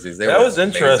those jerseys. That was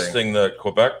interesting, the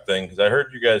Quebec thing, because I heard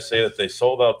you guys say that they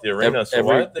sold out the arena. So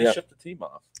why did they ship the team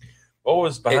off? What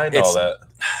was behind all that?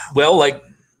 Well, like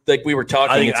we were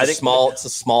talking, it's a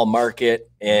small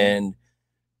market, and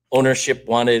ownership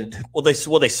wanted. Well, they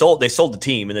sold the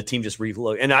team, and the team just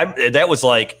reloaded. And that was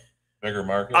like bigger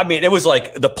market. I mean, it was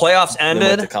like the playoffs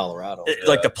ended. Went to Colorado.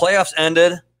 Like the playoffs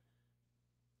ended,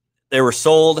 they were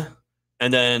sold,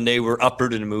 and then they were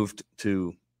uprooted and moved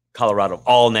to Colorado.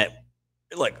 All in that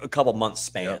like a couple months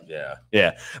span.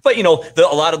 Yeah. But a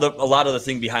lot of the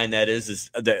thing behind that is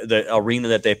the arena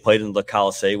that they played in the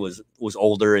Coliseum was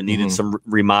older and needed some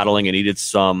remodeling and needed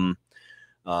some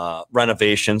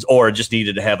renovations, or just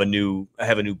needed to have a new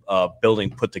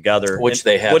building put together, which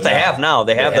they have. What they have now,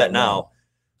 they have that now.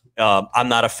 I'm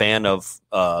not a fan of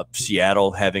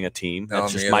Seattle having a team.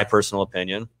 That's just my personal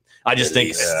opinion. I just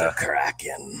think the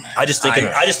Kraken. I just think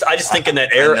in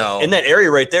that area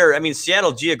right there. I mean,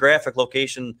 Seattle geographic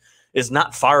location is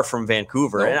not far from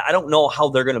Vancouver, and I don't know how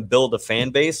they're going to build a fan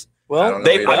base. Well,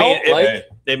 they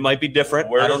might be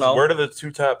different. I don't know. Where do the two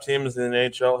top teams in the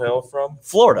NHL hail from?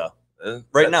 Florida,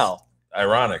 right now.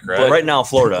 Ironic, right? But right now,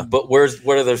 Florida. But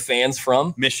what are their fans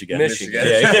from? Michigan.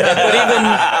 Yeah. But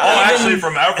actually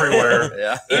from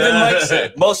everywhere. Even Mike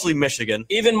said mostly Michigan.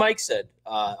 Even Mike said,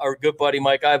 our good buddy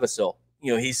Mike Ivasil,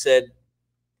 he said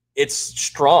it's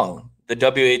strong. The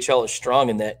WHL is strong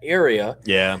in that area.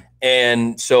 Yeah.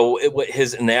 And so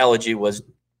his analogy was,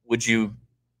 would you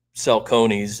sell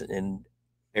conies in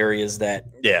areas that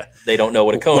they don't know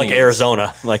what a coney is?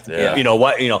 Arizona, I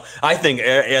think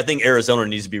Arizona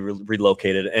needs to be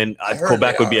relocated, and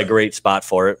Quebec would be a great spot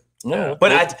for it. Yeah,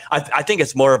 but I think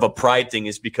it's more of a pride thing,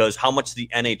 is because how much the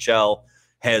NHL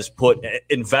has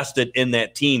invested in to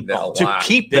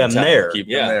keep them there.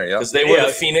 Because they were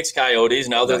the Phoenix Coyotes,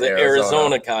 now they're the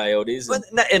Arizona Coyotes, they're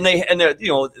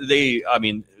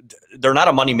not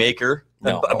a moneymaker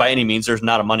by any means. There's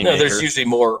not a moneymaker. No, there's usually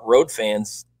more road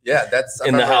fans. Yeah, that's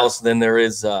in the house than there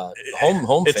is home.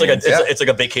 It's fans. It's like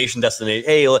a vacation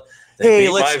destination.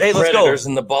 Let's Predators go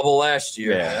in the bubble last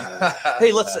year. Yeah.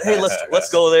 let's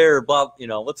go there, Bob.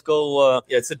 Let's go.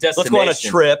 It's a destination. Let's go on a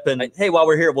trip, and while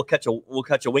we're here, we'll catch a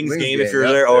Wings game if you're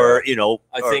there, or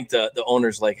I think the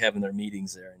owners like having their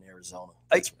meetings there in Arizona.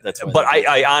 But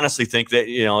I honestly think that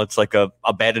it's like a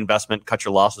bad investment. Cut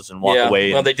your losses and walk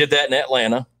away. Well, they did that in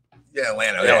Atlanta. Yeah,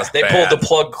 Atlanta. They pulled the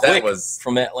plug quick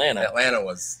from Atlanta. Atlanta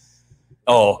was.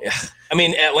 Oh, yeah. I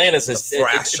mean, Atlanta's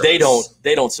they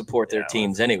don't support their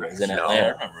teams anyways in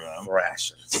Atlanta.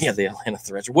 Thrashers. Yeah, the Atlanta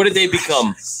Thrashers. What did they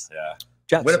become?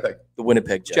 Jets. Winnipeg. The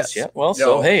Winnipeg Jets. Yeah. Well,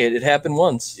 it happened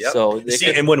once. Yep. So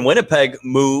and when Winnipeg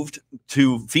moved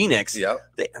to Phoenix, the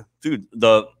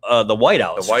whiteouts. The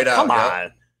whiteout. Come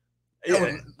on.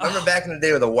 Remember back in the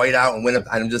day with the whiteout and Winnipeg?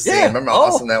 I'm just saying. Remember how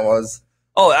awesome that was?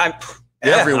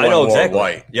 Everyone I know wore exactly.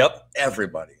 white. Yep.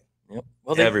 Everybody. Yep.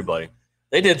 Well, everybody.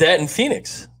 They did that in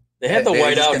Phoenix. They had the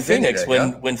whiteout in Phoenix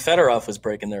when Fedorov was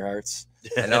breaking their hearts.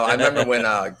 I know. I remember when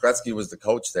Gretzky was the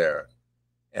coach there,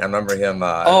 and I remember him.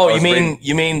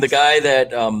 You mean the guy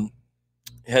that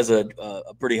has a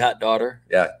pretty hot daughter?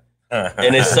 Yeah.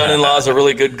 And his son-in-law is a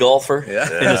really good golfer.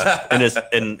 Yeah.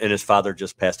 And his father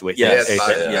just passed away.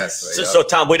 Yes. So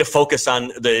Tom, way to focus on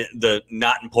the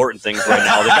not important things right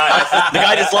now. The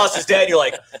guy just lost his dad. You're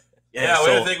like. Yeah,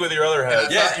 way to think with your other head. I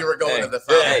thought you were going to the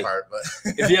family part, but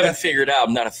if you haven't figured out,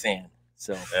 I'm not a fan.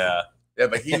 So yeah,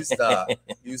 but he used to.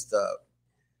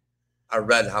 I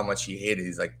read how much he hated.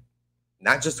 He's like,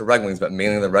 not just the Red Wings, but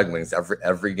mainly the Red Wings.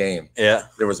 Every game,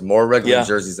 there was more Red Wings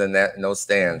jerseys in those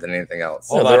stands than anything else.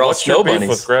 Oh, they're all snow bunnies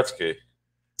with Gretzky.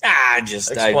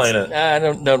 Explain it. I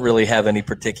don't really have any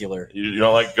particular. You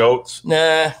don't like goats?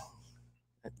 Nah,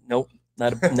 nope.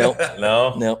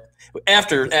 No.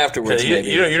 Afterwards, maybe.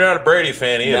 You're not a Brady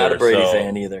fan either. Not a Brady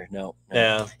fan either. No.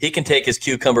 Yeah. He can take his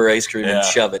cucumber ice cream and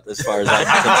shove it, as far as I'm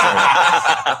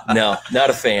concerned. No, not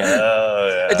a fan.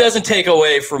 It doesn't take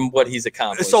away from what he's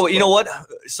accomplished. So you know what?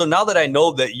 So now that I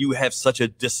know that you have such a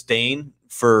disdain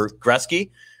for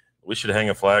Gretzky, we should hang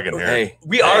a flag in here. Hey,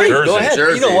 we already go ahead.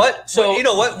 You know what? So you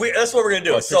know what? That's what we're gonna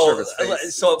do.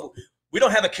 So we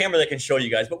don't have a camera that can show you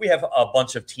guys, but we have a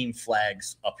bunch of team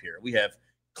flags up here. We have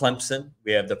Clemson,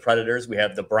 we have the Predators, we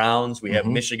have the Browns, we have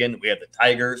Michigan, we have the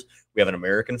Tigers, we have an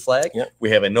American flag, we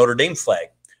have a Notre Dame flag.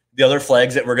 The other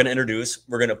flags that we're going to introduce,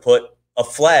 we're going to put a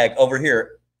flag over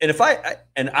here. And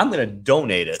I'm going to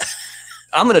donate it.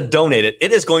 I'm going to donate it.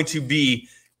 It is going to be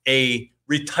a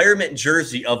retirement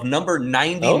jersey of number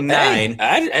 99. Okay.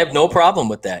 I have no problem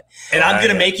with that. And I'm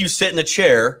going to make you sit in the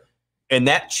chair, in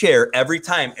that chair every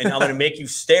time, and I'm going to make you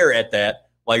stare at that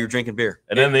while you're drinking beer.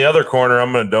 And in the other corner,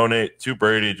 I'm going to donate 2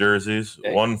 Brady jerseys,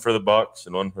 one for the Bucks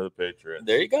and one for the Patriots.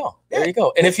 There you go. There you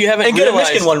go. And if you haven't get a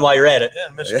Michigan one while you're at it. Yeah,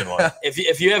 Michigan one.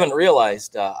 If you haven't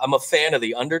realized, I'm a fan of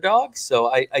the underdog,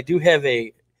 so I do have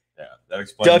a that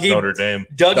explains Notre Dame.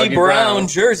 Dougie Brown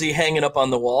jersey hanging up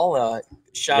on the wall.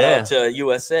 Shout out to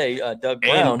USA, Doug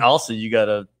Brown. And also, you got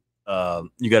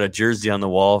a jersey on the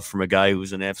wall from a guy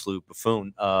who's an absolute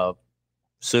buffoon.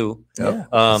 Sue.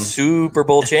 Super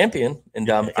Bowl champion. And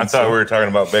I thought we were talking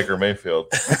about Baker Mayfield.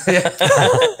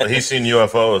 But he's seen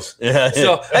UFOs. Yeah.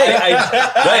 So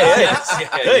hey,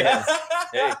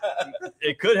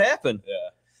 it could happen. Yeah.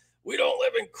 We don't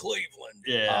live in Cleveland.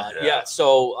 Yeah.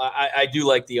 So I do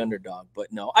like the underdog,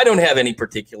 but no, I don't have any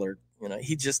particular.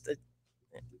 He just.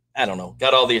 I don't know.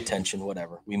 Got all the attention.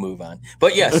 Whatever. We move on.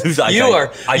 But yes, you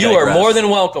are more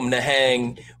than welcome to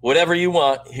hang whatever you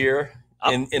want here.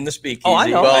 In the Speakeasy. Oh,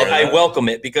 I know. I welcome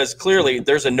it because clearly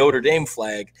there's a Notre Dame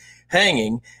flag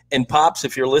hanging. And Pops,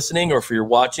 if you're listening or if you're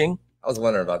watching, I was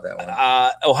wondering about that one.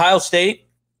 Ohio State,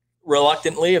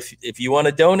 reluctantly, if you want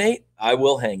to donate, I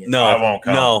will hang it. No, I won't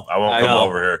come. No, I won't come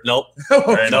over here. Nope.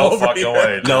 Ain't no fucking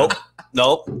way. Dude. Nope.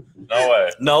 No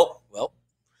way. Nope. Well,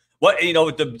 what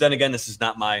then again, this is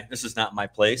not my place. It's not my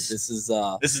place. This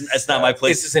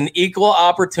is an equal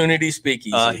opportunity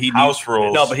Speakeasy. House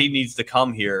rules. No, but he needs to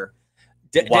come here.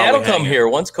 Dad'll come here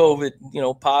once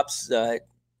COVID. Pops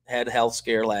had a health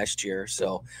scare last year,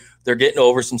 so they're getting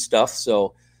over some stuff.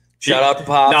 So shout out to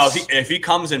Pops. Now, if he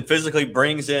comes and physically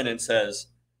brings in and says,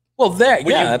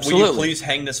 absolutely. Will you please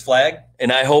hang this flag?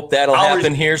 And I hope that'll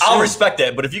happen here soon. I'll respect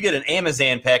that. But if you get an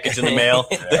Amazon package in the mail,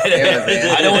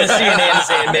 I don't want to see an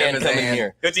Amazon man coming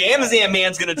here. Because the Amazon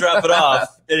man's going to drop it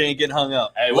off. It ain't getting hung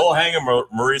up. Hey, we'll hang a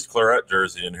Maurice Claret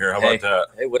jersey in here. How about that?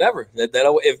 Hey, whatever.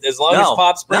 As long as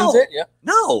Pops brings it,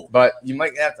 No. But you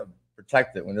might have to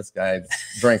protect it when this guy's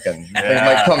drinking. It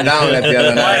might come down at the end of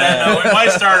the night. We might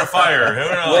start a fire. Who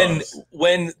knows?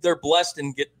 When they're blessed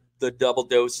and get the double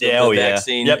dose of the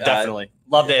vaccine. Yep, definitely.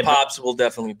 Love to have Pops will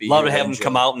definitely be. Love to have him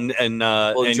come out and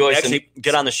actually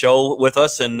get on the show with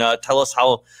us and tell us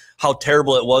how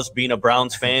terrible it was being a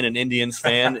Browns fan, an Indians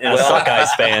fan, and a Sockeyes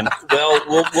fan. Well,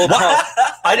 we'll talk.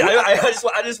 I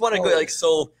just want to go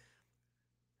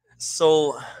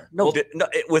so. No,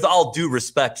 with all due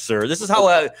respect, sir. This is how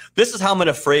I'm going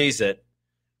to phrase it.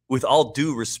 With all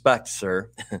due respect,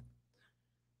 sir.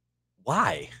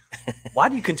 Why? Why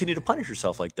do you continue to punish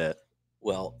yourself like that?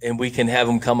 Well, and we can have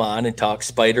him come on and talk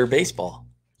spider baseball.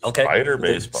 Okay. Spider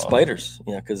baseball. Spiders.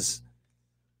 Yeah, because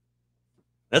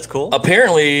that's cool.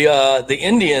 Apparently, the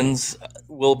Indians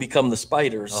will become the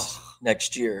Spiders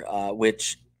next year,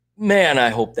 which, man, I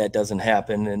hope that doesn't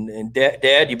happen. And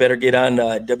Dad, you better get on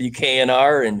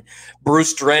WKNR, and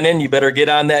Bruce Drennan, you better get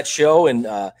on that show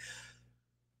and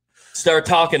start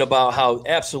talking about how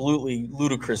absolutely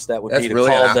ludicrous that would be to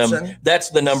call them. That's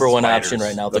the number one option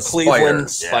right now. The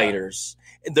Cleveland Spiders.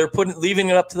 Yeah. They're leaving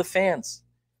it up to the fans.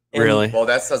 And really? Well,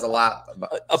 that says a lot.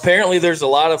 Apparently, there's a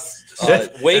lot of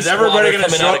waste. Is everybody going to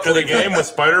show up to the game with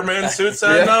Spider-Man suits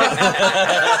on now?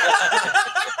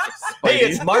 Hey,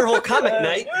 it's Marvel Comic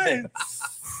Night.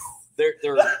 Their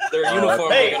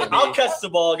uniform. Hey, I'll catch the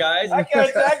ball, guys. I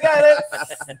got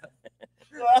it.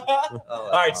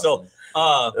 All right,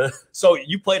 so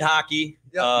you played hockey.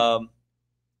 Yep.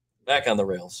 Back on the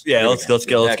rails. Yeah, let's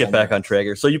get back on track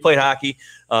here. So you played hockey.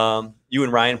 You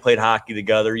and Ryan played hockey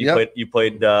together. You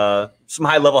played some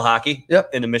high level hockey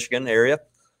in the Michigan area.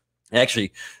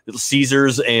 Actually,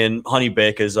 Caesars and Honey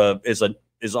Bake is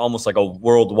almost like a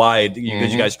worldwide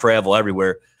because you guys travel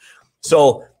everywhere.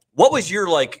 So what was your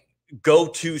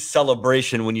go-to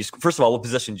celebration when you first of all, what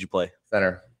position did you play?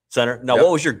 Center. Now,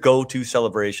 what was your go-to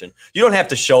celebration? You don't have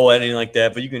to show anything like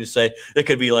that, but you can just say it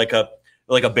could be like a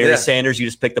Barry Sanders. You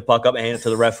just pick the puck up and hand it to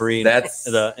the referee. That's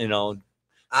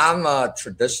I'm a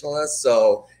traditionalist,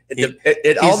 so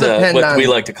it all depends what on we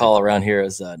like to call around here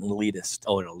as an elitist.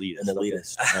 Oh, an elitist. An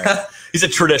elitist. Okay. He's a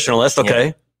traditionalist. Okay.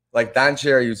 Yeah. Like Don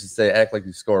Cherry used to say, act like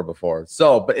you scored before.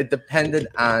 So, but it depended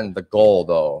on the goal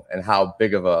though, and how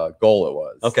big of a goal it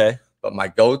was. Okay. But my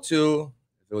go-to,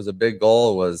 if it was a big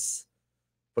goal, was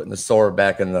putting the sword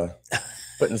back in the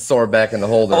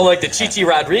holder. Oh, like the Chichi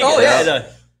Rodriguez. Oh, yeah.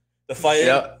 The fight.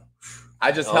 Yep.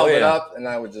 I just held it up, and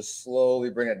I would just slowly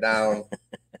bring it down,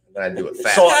 and then I'd do it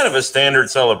fast. So kind of a standard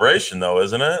celebration, though,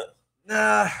 isn't it?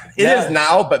 Nah, it is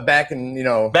now, but back in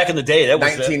back in the day, that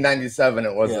was 1997.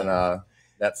 It wasn't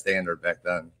that standard back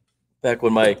then. Back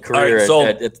when my career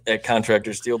at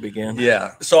Contractor Steel began.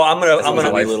 Yeah. So I'm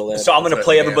gonna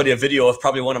play everybody a video of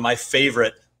probably one of my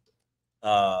favorite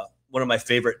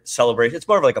celebrations. It's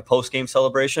more of like a post game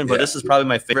celebration, but this is probably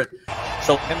my favorite.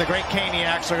 So and the great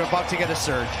Caniacs are about to get a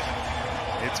surge.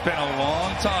 It's been a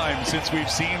long time since we've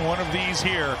seen one of these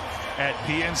here at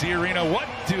PNC Arena. What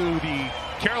do the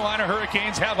Carolina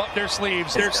Hurricanes have up their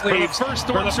sleeves? For the first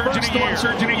storm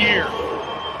surge in a year.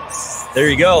 There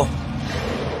you go.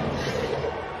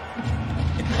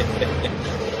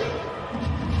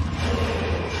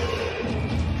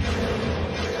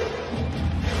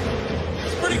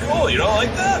 It's pretty cool. You don't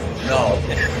like that? No.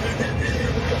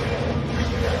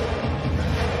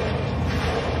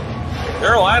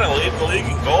 Carolina lead the league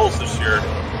in goals this year.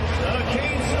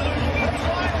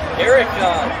 Eric's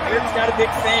not a big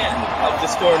fan of the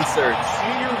storm surge.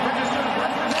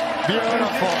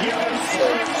 Beautiful.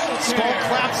 Skull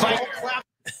clap.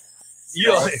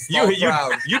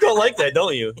 You don't like that,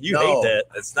 don't you? You hate that.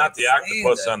 It's not the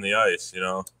octopus on the ice, you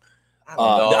know. The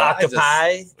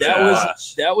octopi.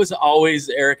 That was always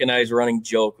Eric and I's running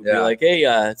joke. We'd be like,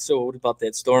 hey, so what about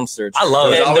that storm surge? I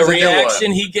love it. And the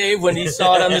reaction he gave when he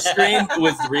saw it on the screen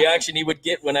was the reaction he would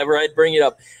get whenever I'd bring it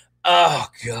up. Oh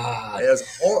God!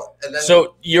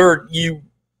 So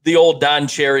the old Don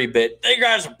Cherry bit. They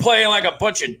guys are playing like a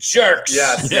bunch of jerks.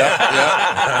 Yes. Yeah.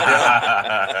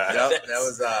 That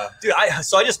was dude.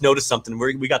 I just noticed something.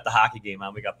 We got the hockey game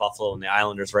on. We got Buffalo and the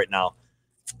Islanders right now.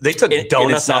 They took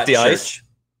donuts off the ice.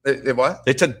 They what?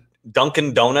 They took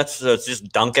Dunkin' Donuts. So it's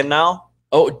just Dunkin' now.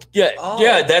 Oh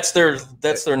yeah. That's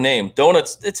their name.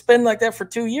 Donuts. It's been like that for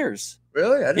 2 years.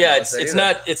 Really? It's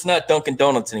not Dunkin'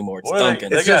 Donuts anymore. It's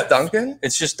Dunkin'. It's just Dunkin'?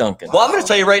 It's just Dunkin'. Well, I'm going to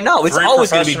tell you right now, it's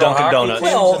always going to be Dunkin' Donuts.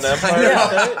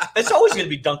 It's always going to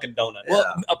be Dunkin' Donuts. Well,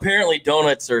 apparently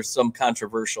donuts are some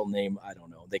controversial name. I don't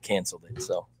know. They canceled it.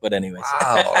 So, but anyways,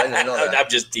 wow, I didn't know that. I'm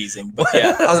just teasing. But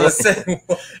yeah, I was going to say.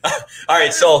 All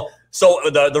right, so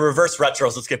the reverse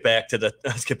retros. Let's get back.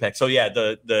 So yeah,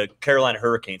 the Carolina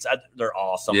Hurricanes. They're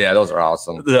awesome. Yeah, those are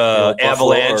awesome. The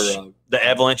Avalanche. The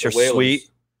Avalanche are sweet.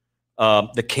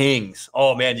 The Kings.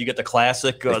 Oh man, you get the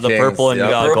classic, the Kings, purple and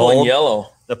gold, and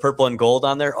yellow. The purple and gold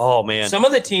on there. Oh man, some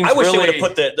of the teams. I wish they would have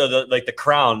put the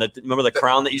crown. Remember the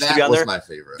crown that used to be on there? That was my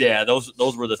favorite. Yeah, those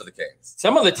were the Kings.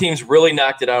 Some of the teams really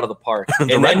knocked it out of the park. And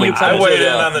then I weighed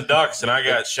in on the Ducks, and I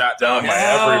got shot down by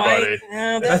everybody.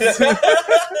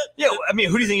 Yeah, I mean,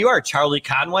 who do you think you are, Charlie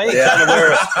Conway?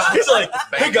 Yeah. He's like,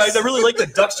 hey guys, I really like the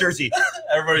Ducks jersey.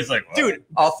 Everybody's like, what? Dude,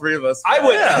 all three of us.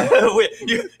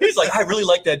 He's like, I really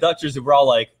like that Ducks jersey. We're all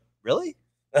like, really?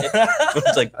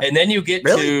 It's like, and then you get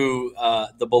to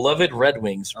the beloved Red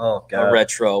Wings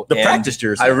retro, the practice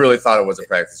jersey. I really thought it was a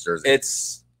practice jersey.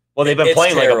 They've been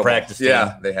playing terrible. Like a practice team.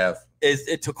 Yeah, they have.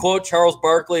 To quote Charles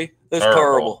Barkley, it's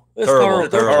terrible. It's terrible.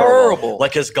 They're terrible.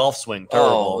 Like his golf swing. Terrible.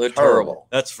 Oh, they're terrible.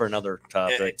 That's for another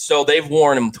topic. So they've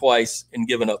worn him twice and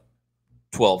given up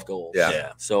 12 goals.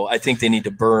 Yeah. So I think they need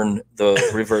to burn the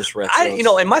reverse retro.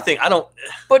 And my thing, I don't.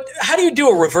 But how do you do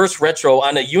a reverse retro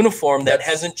on a uniform that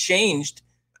hasn't changed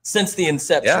since the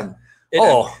inception?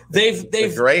 Yeah. They've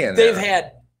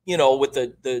had, with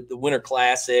the Winter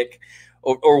Classic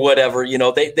or whatever,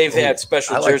 they've had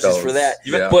special jerseys for that.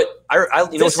 Yeah. But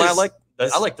what I like?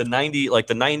 I like the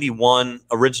 91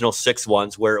 original 6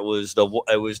 ones where it was the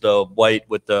white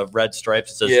with the red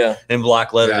stripes. It says in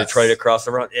block letter Detroit across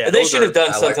the front. Yeah, they should have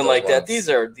done something like that. These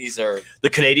are the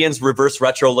Canadians reverse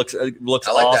retro looks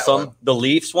awesome. The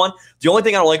Leafs one. The only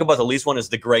thing I don't like about the Leafs one is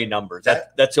the gray numbers.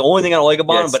 That's the only thing I don't like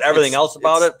about them. But everything else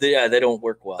about it, they don't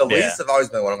work well. The Leafs have always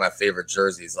been one of my favorite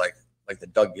jerseys. Like the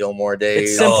Doug Gilmour days.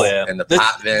 It's simple. And the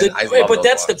Potvin. But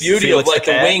that's the beauty of like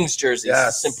the Wings jerseys.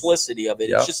 Yes. The simplicity of it.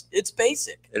 Yep. It's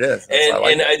basic. It is.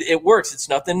 It works. It's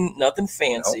nothing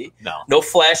fancy. No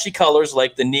flashy colors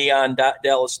like the neon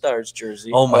Dallas Stars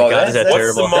jersey. Oh my God, is that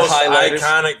terrible? What's the most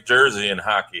iconic jersey in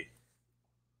hockey?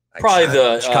 Probably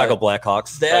the Chicago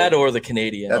Blackhawks. That or the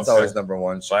Canadian. That's always number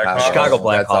one. Chicago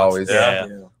Blackhawks. That's always. Yeah.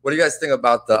 What do you guys think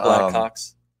about the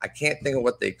Blackhawks? I can't think of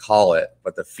what they call it,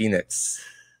 but the Phoenix.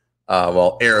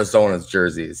 Arizona's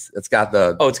jerseys. It's got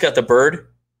the it's got the bird.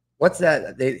 What's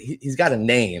that? He's got a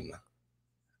name.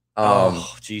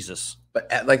 Jesus!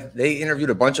 But like they interviewed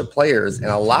a bunch of players, and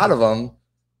a lot of them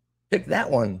picked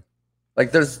that one.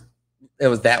 Like it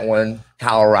was that one,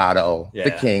 Colorado,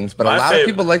 the Kings, but a lot of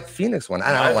people like the Phoenix one.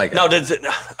 I don't like it. No,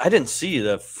 I didn't see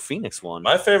the Phoenix one.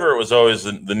 My favorite was always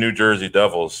the New Jersey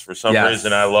Devils. For some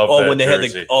reason, I love that when they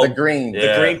jersey. had the green.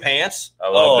 The green pants. I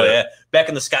loved it. Yeah. Back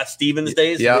in the Scott Stevens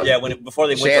days. Yep. Yeah, before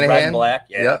they went to red and black.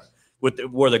 Yeah.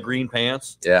 Yep. Wore the green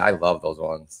pants. Yeah, I love those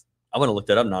ones. I'm gonna look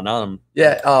that up now. Now I'm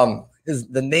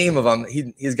the name of him,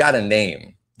 he's got a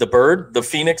name. The bird, the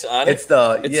Phoenix on it? It's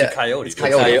the coyote. It's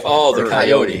coyote. The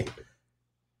coyote.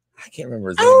 I can't remember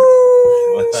his name.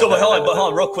 So, but hold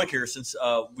on, real quick here, since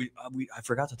I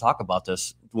forgot to talk about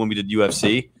this when we did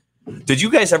UFC. Did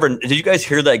you guys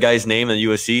hear that guy's name in the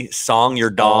UFC? Song Your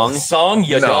Dong. Song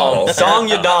Your Dong. Song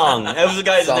Your Dong. That was the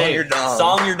guy's name. Your Dong.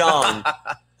 Song Your Dong.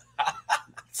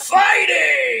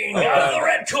 Fighting out of the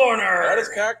red corner. That is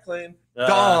cock clean.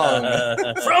 Dong.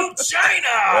 From China.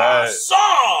 Right.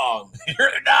 Song. Your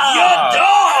dong.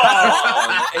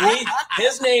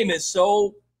 His name is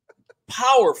so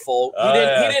powerful. He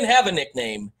didn't have a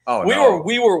nickname.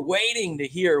 We were waiting to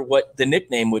hear what the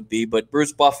nickname would be, but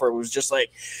Bruce Buffer was just like,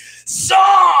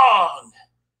 Song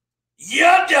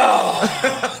Your Dong.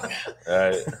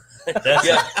 Right. That's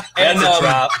a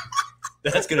drop.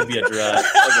 That's gonna be a drop.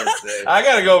 I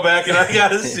gotta go back and I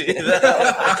gotta see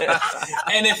that.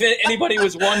 And if anybody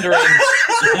was wondering,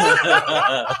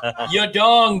 your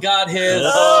dong got his.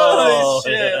 Oh,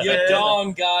 shit! Your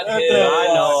dong got his.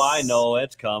 I know.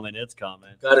 It's coming.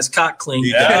 Got his cock cleaned.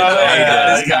 He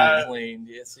got his cock cleaned.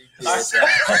 Yes, he did.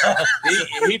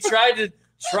 He tried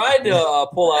to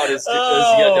pull out his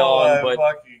yadong, but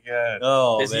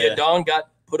his yadong got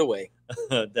put away.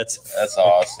 That's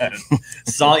awesome.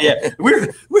 So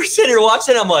we're sitting here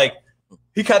watching. I'm like,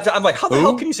 I'm like, how the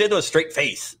hell can you say that with a straight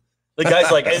face? The guy's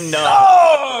like, fighting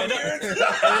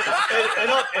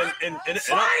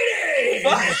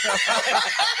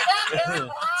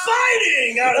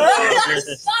out of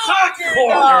the soccer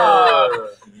corner.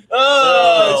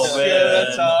 Oh man,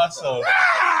 that's awesome.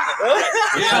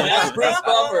 That's Bruce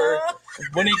Buffer.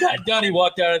 When he got done, he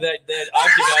walked out of that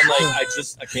octagon like,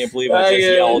 I can't believe I just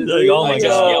yelled. Oh my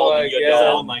god!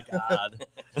 Oh my god!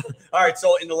 All right,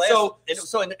 so in the last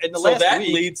that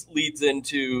week, leads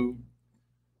into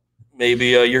maybe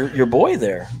your boy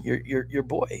there, your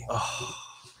boy.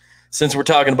 Since we're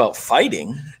talking about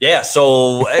fighting,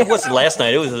 So it wasn't last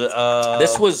night. It was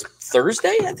this was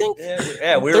Thursday, I think.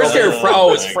 Yeah, we were Thursday or Friday. Oh,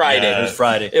 it was Friday. Yeah, it was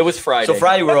Friday. It was Friday. So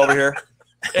Friday we're over here.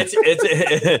 It's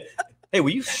hey,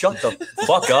 will you shut the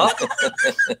fuck up?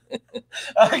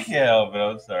 I can't help it.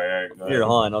 I'm sorry. Here,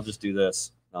 hold on. I'll just do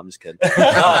this. No, I'm just kidding.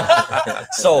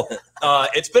 So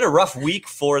it's been a rough week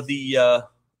for the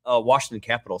Washington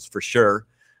Capitals for sure.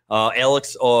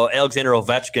 Alexander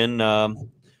Ovechkin,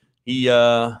 he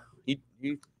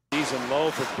season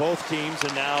low for both teams,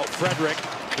 and now Frederick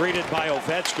greeted by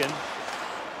Ovechkin.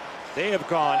 They have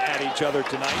gone at each other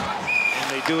tonight,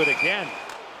 and they do it again.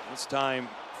 This time,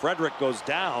 Frederick goes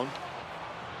down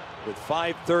with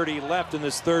 5:30 left in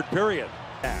this third period.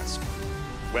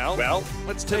 Well,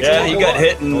 let's take a look. Yeah, you got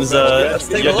hit in your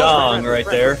dong right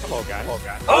there. Hello, guys.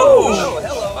 Hello.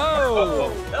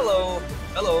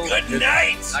 Good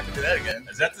night. I can do that again.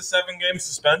 Is that the 7-game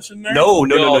suspension there? No.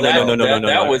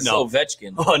 That was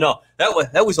Ovechkin. Oh no, that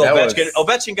was Ovechkin.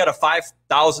 Ovechkin got a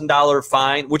 $5,000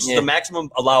 fine, which is the maximum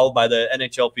allowed by the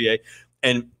NHLPA.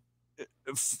 And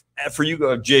for you,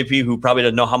 JP, who probably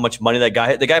doesn't know how much money that guy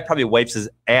had, the guy probably wipes his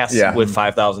ass with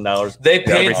 $5,000. They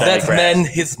paid that man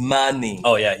his money.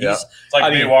 Oh yeah, it's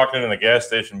like me walking in a gas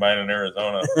station buying in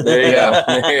Arizona. There you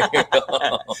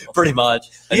go. Pretty much.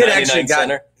 He had actually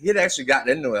gotten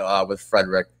into it with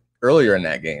Frederick earlier in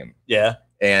that game. Yeah,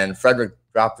 and Frederick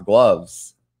dropped the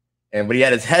gloves, but he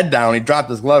had his head down. He dropped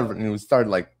his glove, and he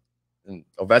started like. And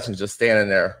Ovechkin's just standing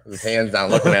there with his hands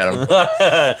down, looking at him.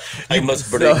 I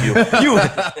must break you.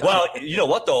 Well, you know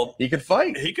what though? He could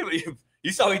fight. He could.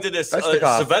 You saw he did this.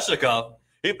 Svechnikov.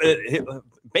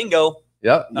 Bingo.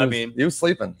 Yep. He was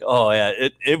sleeping. Oh yeah.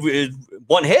 It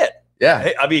one hit.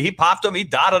 Yeah. I mean, he popped him. He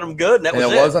dotted him good, and that was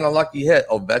it. It wasn't a lucky hit.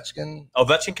 Ovechkin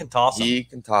can toss him. He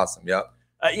can toss him. Yep.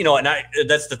 And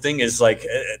that's the thing is like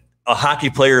a hockey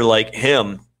player like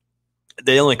him,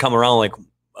 they only come around like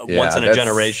once in a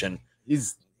generation.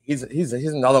 He's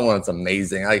another one that's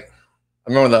amazing. I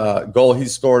remember the goal he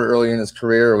scored early in his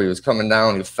career where he was coming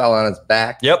down, he fell on his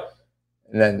back. Yep.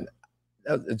 And then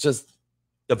it's just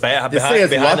the back. They say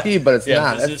it's lucky, but it's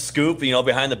not. It's a scoop,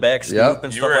 behind the back scoop. Yep.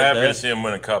 And you stuff were like happy that. to see him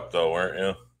win a cup, though, weren't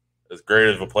you? as great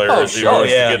of a player Oh, as he sure, was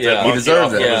to get that He monkey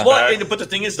deserves off it. of his Well, back. but the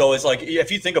thing is, though, is like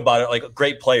if you think about it, like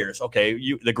great players.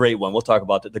 Okay, the great one. We'll talk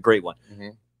about the great one. Mm-hmm.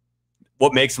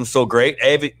 What makes him so great?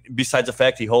 Besides the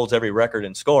fact he holds every record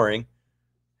in scoring,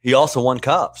 he also won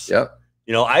cups. Yep.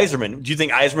 You know, Yzerman. Do you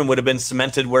think Yzerman would have been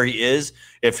cemented where he is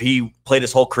if he played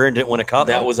his whole career and didn't win a cup?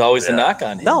 That was always the knock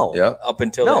on him. No. Yep. Up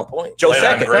until that point. Joe Played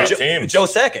on Sakic. great teams. Joe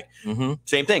Sakic. Mm-hmm.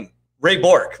 Same thing. Ray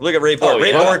Bork. Look at Ray Bork. Oh,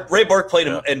 Ray yeah. Bork. Ray Bork played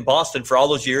in Boston for all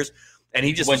those years, and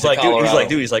he just Went was to like,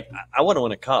 Colorado. he's like, I want to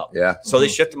win a cup. Yeah. So they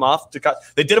shipped him off to cup.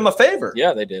 They did him a favor.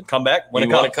 Yeah, they did. Come back, win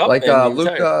He a won cup. Like and he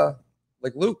Luke, retired.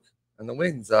 Luke and the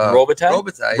Wings. Robitaille?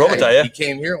 Robitaille, yeah. He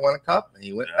came here, won a cup, and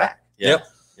he went back. Yep.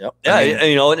 Yeah, I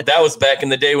mean, you know, and that was back in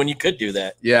the day when you could do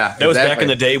that. Yeah, that was back in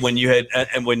the day when you had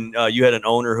you had an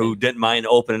owner who didn't mind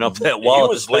opening up that wallet.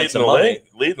 He was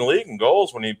leading the league in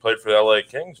goals when he played for the LA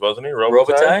Kings, wasn't he?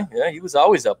 Robitaille? Yeah, he was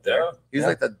always up there. Yeah. He was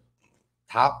like the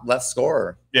top left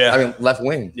scorer. Yeah. I mean left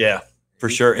wing. Yeah, for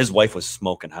sure. His wife was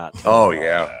smoking hot. Oh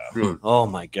yeah. Oh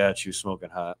my God, she was smoking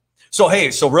hot. So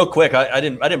hey, so real quick, I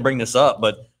didn't bring this up,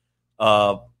 but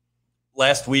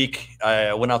last week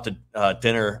I went out to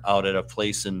dinner out at a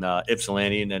place in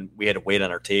Ypsilanti, and then we had to wait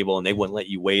on our table, and they wouldn't let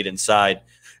you wait inside.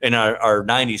 In our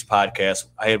 90s podcast,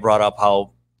 I had brought up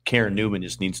how Karen Newman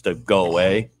just needs to go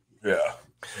away. Yeah.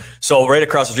 So right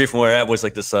across the street from where I was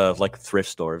like this like thrift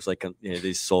store. It was like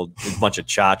they sold a bunch of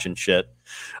tchotch and shit.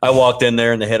 I walked in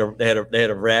there and they had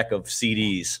a rack of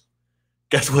CDs.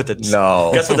 Guess what the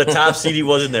top CD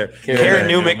was in there? Karen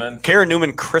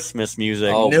Newman Christmas music.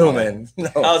 Oh, Newman. No.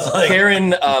 I was like,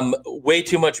 Karen, way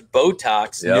too much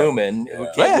Botox. Yep. Newman, who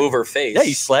can't move her face. Yeah,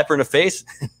 you slap her in the face.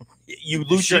 You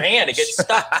lose your hand, it gets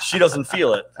stuck. She doesn't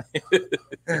feel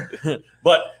it.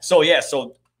 But so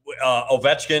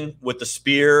Ovechkin with the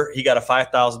spear, he got a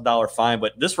 $5,000 fine.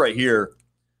 But this right here,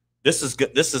 this is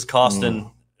costing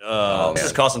this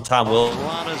is costing Tom Wilson.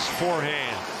 Lana's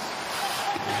forehand.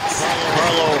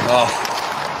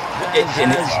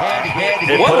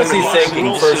 What was he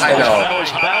thinking first? I know.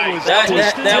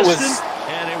 That was.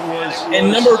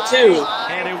 And number two,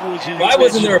 why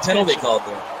wasn't there a penalty called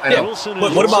there? I know.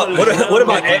 But what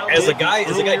about as a guy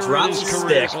drops his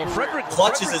stick,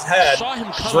 clutches his head,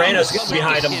 Drana's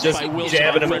behind him, just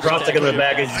jabbing him across the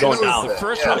back, and he's going down. I'm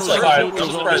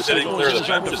surprised they didn't clear the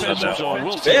benches at that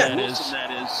point.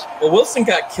 Yeah. Well, Wilson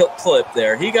got clipped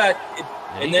there. He got,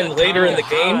 and then later in the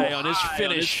game, on his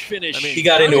finish, he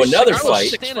got into another fight.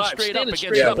 Standing straight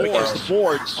up against the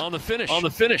boards on the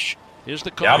finish. Here's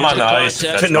the Yeah, I'm on the ice.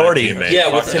 That's my Tenorti. teammate.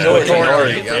 Yeah, with Fuck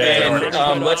Tenorti.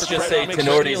 Yeah. And let's just say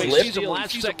Tenorti's lip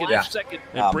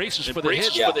and braces for the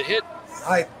hit.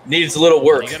 needs a little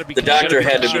work. The doctor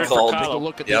had to be called. I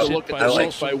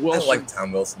like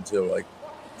Tom Wilson too. Like,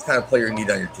 it's the kind of player you need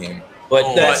on your team.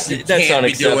 But that's you can't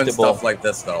be doing unacceptable. stuff like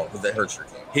this though, because it hurts your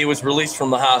team. He was released from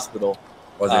the hospital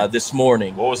Was it? this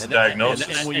morning. What was the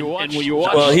diagnosis?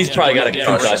 Well, he's probably got a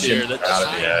concussion.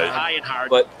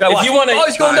 But if you want to,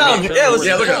 he's going down. Yeah, look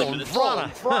at him.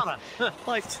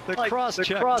 Like the cross check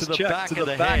to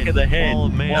the back of the head. Oh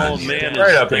man,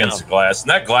 Right up against the glass, and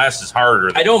that glass is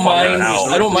harder. I don't mind. than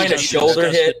I don't mind a shoulder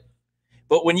hit.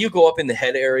 But when you go up in the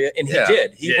head area, and he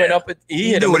did, he went up. He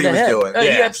hit him in the head.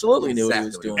 He absolutely knew what he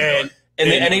was doing. And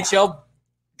the NHL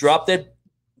dropped the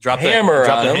hammer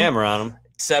on him.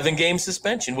 7-game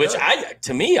suspension, which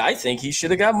I think he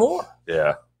should have got more.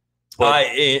 Yeah. But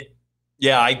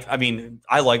I mean,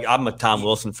 I'm a Tom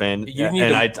Wilson fan,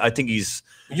 I think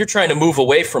you're trying to move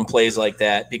away from plays like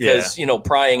that because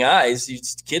prying eyes,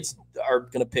 kids are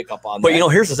going to pick up on. But that.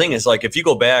 Here's the thing: is like if you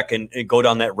go back and go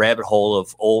down that rabbit hole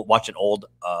of watching old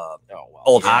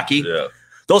hockey,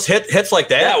 those hits like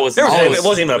that, it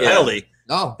wasn't even a penalty.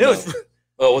 No, it was.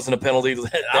 Well, it wasn't a penalty.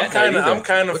 I'm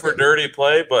kind of for dirty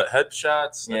play, but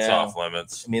headshots, that's off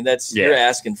limits. I mean, you're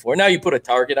asking for. Now you put a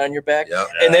target on your back,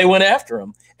 and they went after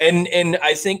him. And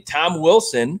I think Tom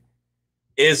Wilson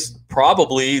is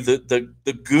probably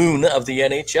the goon of the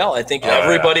NHL. I think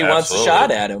everybody wants a shot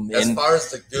at him. As far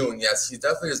as the goon, yes, he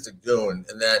definitely is the goon.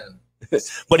 And then,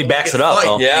 but he backs it up.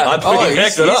 Fight. He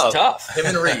backs it up. He's tough. Him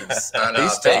and Reeves on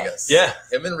Vegas. Yeah,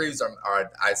 him and Reeves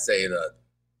are I say the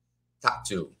top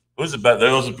two. Who's the best?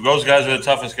 Those guys are the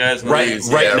toughest guys.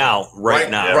 Right now.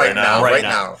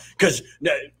 Because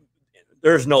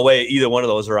there's no way either one of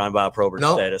those are on Bob Probert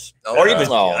status, or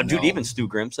even Stu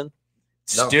Grimson.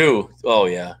 Stu,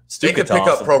 Stu could pick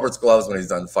up Probert's gloves when he's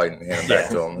done fighting and hand them back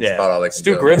to him. That's about all they can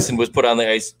Stu do. Grimson was put on the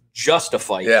ice just to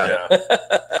fight. Yeah.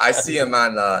 I see him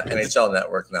on NHL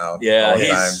Network now. Yeah, all the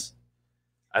time.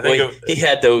 I think he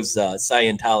had those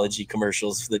Scientology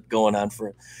commercials that going on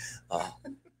for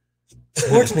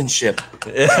Sportsmanship.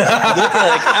 This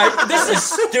is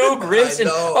Stu Grimson.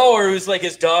 Oh, or it was like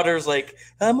his daughter's like,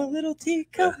 I'm a little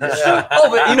teacup. Yeah. Oh,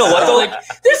 but you know what? Though? Like,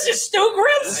 this is Stu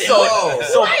Grimson.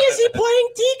 Why is he playing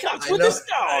teacups with this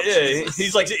dog? Yeah,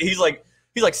 he's like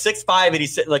 6'5" and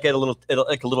he's sitting like at a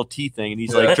little tea thing and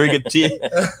he's like drinking tea.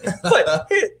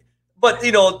 But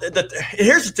you know,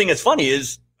 here's the thing that's funny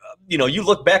is, you know, you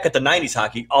look back at the 90s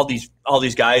hockey, all these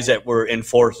guys that were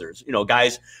enforcers, you know,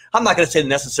 guys, I'm not going to say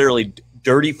necessarily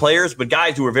dirty players, but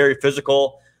guys who were very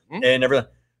physical and everything.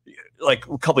 Like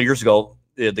a couple of years ago,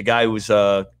 the guy who was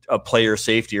a player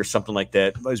safety or something like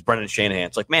that, it was Brendan Shanahan.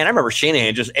 It's like, man, I remember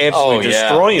Shanahan just absolutely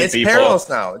destroying people. It's Peros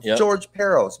now. It's George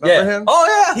Peros. Remember him?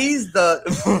 Oh, yeah. He's the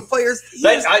players.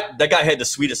 That guy had the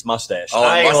sweetest mustache. Oh,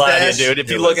 I ain't lying to you, dude. If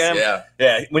you look at him,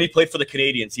 yeah, when he played for the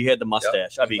Canadians, he had the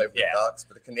mustache. Yep. I mean, the Ducks,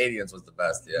 but the Canadians was the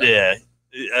best. Yeah.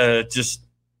 I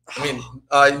mean, you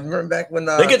remember back when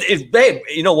babe,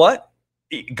 you know what?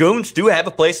 Goons do have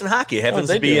a place in hockey. It happens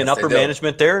to be in upper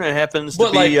management there, and it happens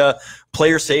to be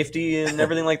player safety and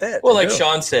everything like that. Well, like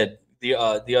Sean said the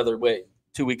other way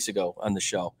 2 weeks ago on the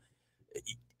show,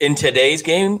 in today's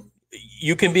game,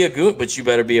 you can be a goon, but you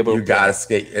better be able to. You got to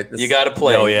skate. You got to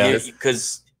play. Oh yeah,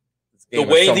 because the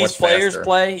way these players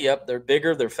play, they're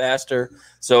bigger, they're faster.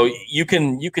 So you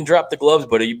can drop the gloves,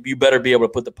 but you better be able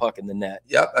to put the puck in the net.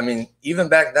 Yep. I mean, even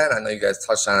back then, I know you guys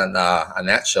touched on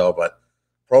that show, but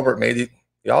Probert made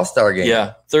the All-Star game.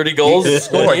 Yeah, 30 goals.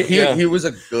 He was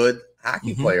a good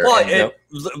hockey player. Well,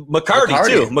 McCarty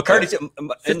too. McCarty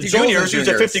in juniors, he was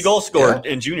a 50-goal scorer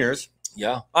in juniors.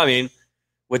 Yeah, I mean,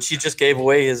 which he just gave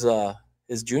away his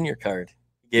junior card.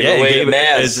 He gave away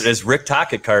his Rick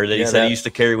Tocchet card that he said he used to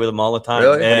carry with him all the time.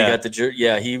 Really? When he got the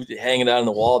he hanging out on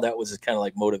the wall. That was kind of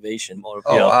like motivation. Oh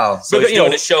wow! So he's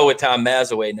doing a show with Tom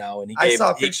Mazaway now, and I saw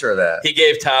a picture of that. He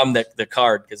gave Tom the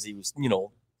card because he was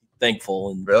thankful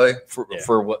and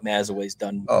for what Mazaway's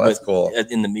done. Oh, that's cool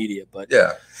in the media. But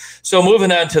yeah. So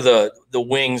moving on to the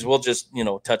wings, we'll just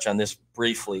touch on this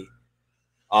briefly.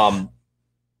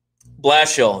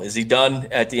 Blashill, is he done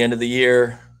at the end of the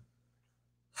year?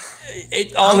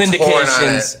 All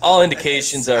indications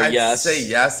are yes. I'd say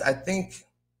yes. I think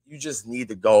you just need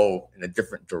to go in a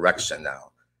different direction now.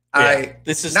 Yeah.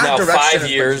 This is now 5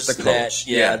 years. The coach.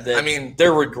 I mean, they're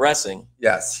regressing.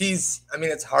 Yes,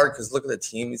 it's hard because look at the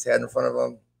team he's had in front of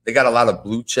him. They got a lot of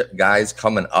blue chip guys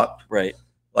coming up. Right.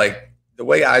 Like the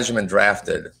way Yzerman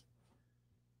drafted,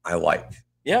 I like.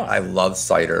 Yeah. I love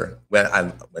Sider. When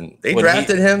they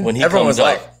drafted him, when everyone was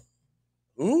like,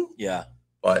 "Ooh." Yeah.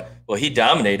 But he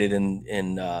dominated in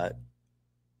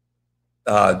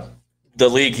the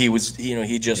league he was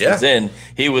was in.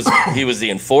 He was the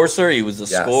enforcer, he was the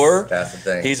scorer. That's the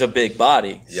thing. He's a big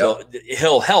body. Yep. So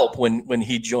he'll help when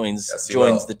he joins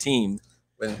the team.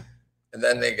 And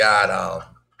then they got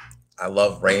I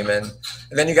love Raymond.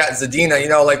 And then you got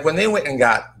Zadina, like when they went and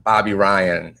got Bobby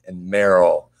Ryan and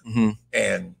Merrill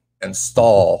and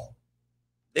Stahl,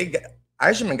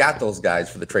 Yzerman got those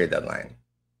guys for the trade deadline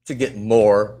to get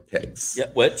more picks. Yeah,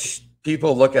 which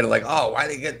people look at it like, oh, why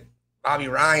did they get Bobby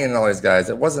Ryan and all these guys?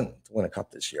 It wasn't to win a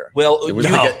cup this year. Well, it was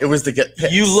to get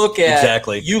picks. You look at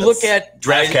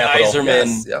draft capital.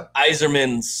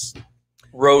 Yzerman's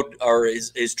road or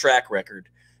his track record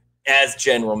as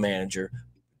general manager.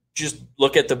 Just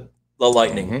look at the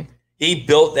Lightning. Mm-hmm. He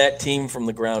built that team from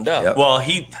the ground up. Yep. Well,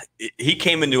 he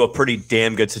came into a pretty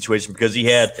damn good situation because he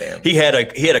had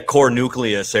a core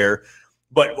nucleus there.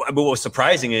 But what was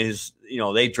surprising is,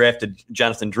 they drafted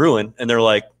Jonathan Drouin, and they're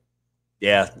like,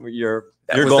 "Yeah, you're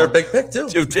going." Their big pick too.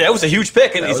 That was a huge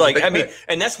pick, and he's like,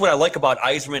 and that's what I like about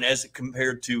Yzerman as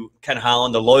compared to Ken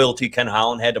Holland. The loyalty Ken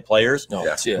Holland had to players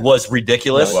was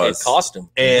ridiculous. It cost him,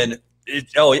 and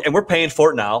we're paying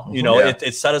for it now.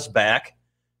 It set us back,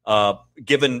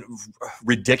 given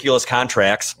ridiculous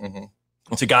contracts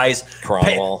to guys,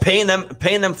 paying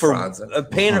them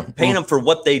for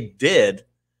what they did.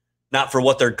 Not for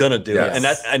what they're gonna do,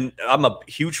 and I'm a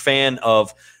huge fan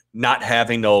of not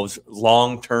having those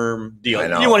long-term deals.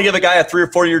 You want to give a guy a 3 or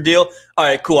 4 year deal? All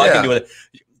right, cool, I can do it.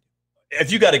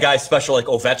 If you got a guy special like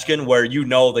Ovechkin, where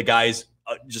the guy's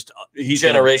he's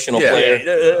generational player,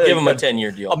 give him a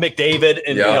 10-year deal. McDavid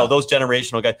and those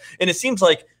generational guys, and it seems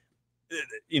like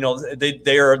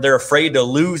they're afraid to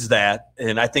lose that,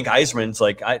 and I think Yzerman's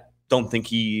like don't think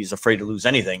he's afraid to lose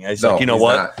anything. He's like,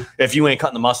 what? Not. If you ain't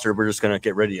cutting the mustard, we're just going to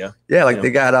get rid of you. Yeah,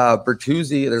 they got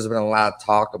Bertuzzi. There's been a lot of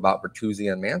talk about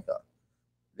Bertuzzi and Mantha.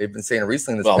 They've been saying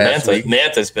recently past week.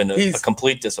 Mantha's been a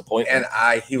complete disappointment.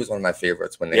 And he was one of my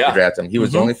favorites when they drafted him. He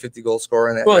was the only 50-goal scorer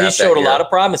in that draft. Well, he showed a lot of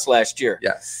promise last year.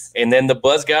 Yes. And then the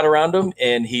buzz got around him,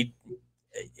 and he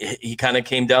kind of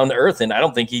came down to earth, and I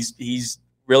don't think he's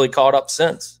really caught up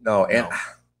since. No, and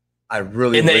I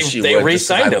really wish they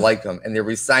re-signed him. I like him, and they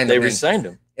re-signed him. They re-signed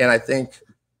him, and I think,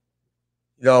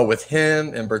 with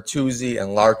him and Bertuzzi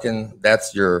and Larkin,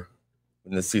 that's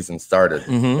when the season started.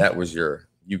 That was your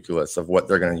nucleus of what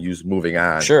they're going to use moving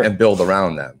on and build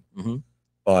around them.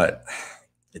 But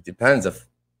it depends if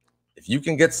you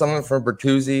can get someone from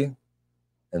Bertuzzi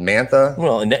and Mantha.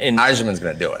 Well, and Yzerman's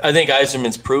going to do it. I think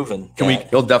Yzerman's proven.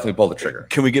 He'll definitely pull the trigger.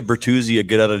 Can we get Bertuzzi a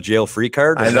get out of jail free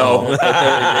card? I know.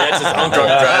 That's his uncle.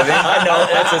 Driving. I know.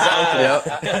 That's his uncle.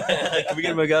 Yep. Can we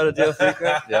get him a get out of jail free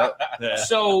card? Yep.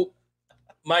 So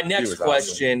my next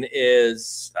question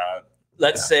is,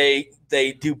 let's say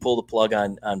they do pull the plug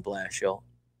on Blashill.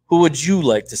 Who would you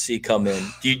like to see come in?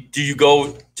 Do you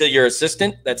go to your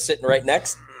assistant that's sitting right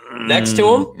next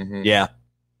to him? Yeah,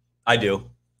 I do.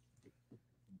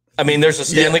 I mean, there's a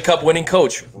Stanley Cup winning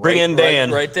coach. Bring in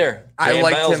Dan right there. I Dan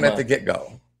liked Bylsma. him at the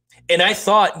get-go. And I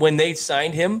thought when they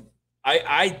signed him,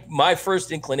 my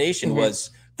first inclination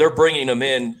was they're bringing him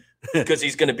in because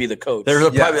he's going to be the coach.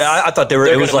 I thought they were.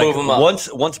 They're it was gonna like move him up.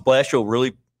 once Blashill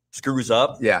really screws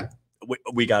up,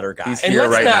 we got our guy. He's and here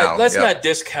right now. Let's not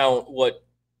discount what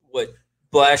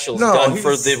Blashill's done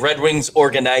for the Red Wings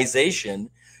organization.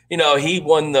 He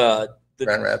won the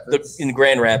Grand Rapids. In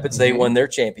Grand Rapids. They won their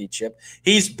championship.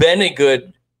 He's been a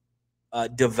good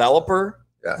developer,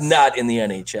 not in the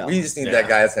NHL. We just need that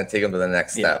guy that's going to take him to the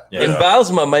next step. Yeah. And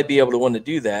Bylsma might be able to want to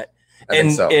do that. I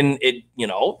think so. And it,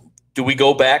 do we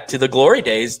go back to the glory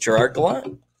days, Gerard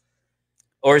Gallant?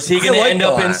 Or is he going to end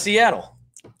up in Seattle?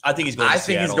 I think he's going to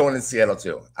Seattle. I think he's going to Seattle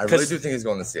too. I really do think he's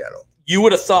going to Seattle. You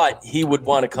would have thought he would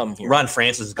want to come here. Ron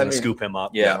Francis is going to scoop him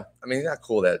up. Yeah. I mean, not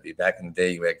cool that'd be. Back in the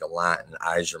day, you had Gallant and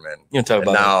Yzerman. You're talking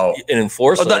about an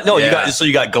enforcer. You got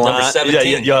Gallant.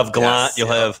 You have Gallant.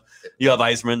 Yes, you have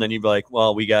Yzerman. Then you'd be like,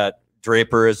 well, we got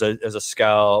Draper as a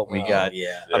scout. We got.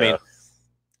 I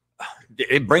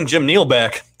mean, bring Jim Neal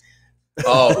back.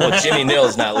 Oh, well, Jimmy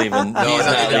Neal's not leaving. He's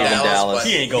not leaving Dallas.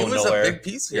 He ain't going nowhere. He was a big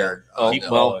piece here.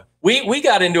 Well, we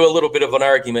got into a little bit of an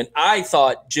argument. I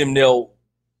thought Jim Neal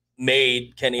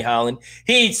made Kenny Holland.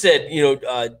 He said,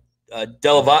 Devellano,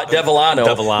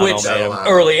 which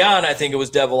early on I think it was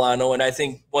Devellano, and I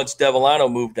think once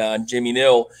Devellano moved on, Jimmy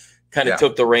Neal kind of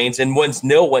took the reins. And once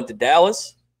Neal went to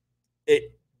Dallas,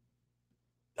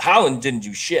 Holland didn't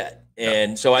do shit,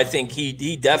 and so I think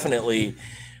he definitely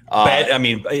bad. I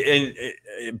mean,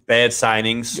 bad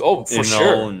signings. Oh, for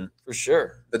sure, for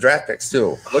sure. The draft picks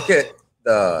too. Look at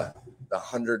the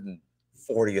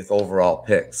 140th overall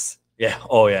picks. Yeah.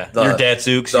 Oh, yeah. Your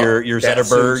Datsyuks, your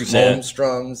Zetterbergs,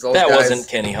 Holmstroms. That wasn't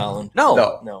Kenny Holland. No.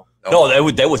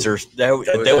 That was their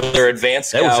advanced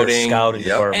scouting. That was their scouting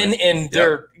department. And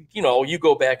they're you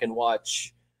go back and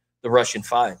watch the Russian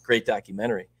Five, great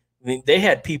documentary. I mean, they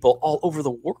had people all over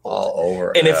the world. All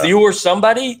over. And if you were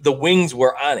somebody, the Wings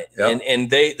were on it. Yep.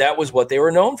 And that was what they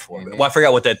were known for. Well, I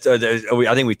forgot what that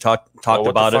I think we talked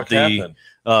about it.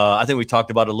 I think we talked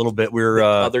about it a little bit. We're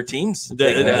other teams.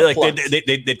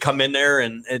 They'd come in there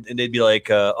and they'd be like,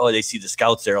 they see the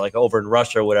scouts there, like over in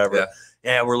Russia or whatever.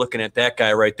 Yeah, we're looking at that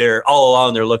guy right there. All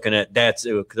along, they're looking at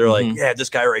Datsuk. They're like, this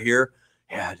guy right here.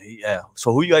 Yeah.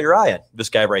 So who you got your eye on? This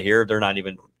guy right here. They're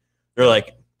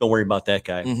like, don't worry about that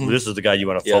guy. This is the guy you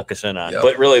want to focus in on.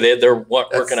 But really, they're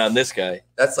working on this guy.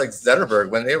 That's like Zetterberg.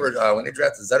 When they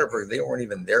drafted Zetterberg, they weren't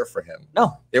even there for him.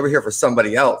 No, they were here for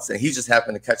somebody else, and he just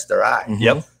happened to catch their eye.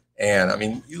 Yep. And I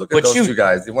mean, you look at those two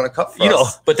guys; they want to cut for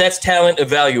us. But that's talent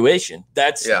evaluation.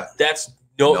 That's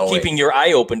keeping your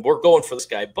eye open. We're going for this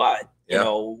guy, but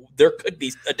there could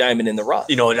be a diamond in the rough.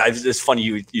 It's funny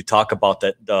you talk about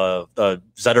that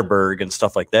Zetterberg and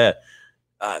stuff like that.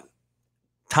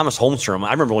 Thomas Holmstrom,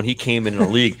 I remember when he came in the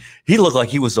league, he looked like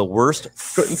he was the worst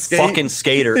fucking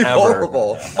skater ever.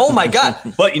 Horrible. Oh my God.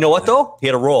 But you know what though? He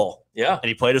had a role. Yeah. And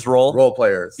he played his role. Role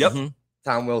players. Yep.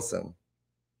 Tom Wilson.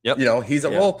 Yep. He's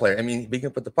a role player. I mean, he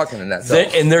can put the puck in the net.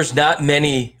 And there's not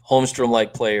many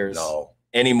Holmstrom-like players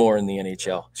anymore in the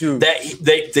NHL.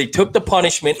 They took the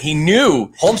punishment. He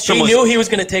knew he was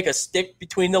going to take a stick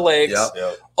between the legs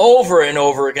over and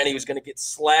over again. He was going to get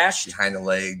slashed behind the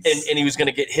legs, and he was going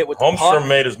to get hit with the puck. Holmstrom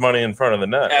made his money in front of the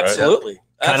net. Absolutely,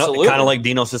 right? Absolutely. Kind of like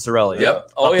Dino Ciccarelli.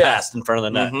 Yep. Passed in front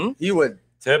of the net. He would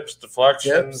tips,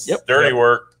 deflections, dirty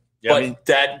work. But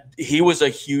he was a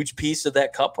huge piece of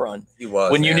that cup run. He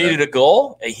was. When you needed a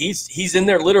goal, he's in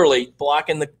there literally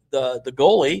blocking the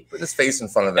goalie. Put his face in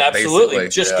front of it. Absolutely. Basically.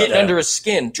 Just getting under his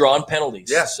skin, drawing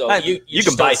penalties. Yeah. So you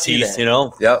can buy teeth,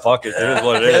 Yeah. Fuck it. It is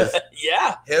what it is.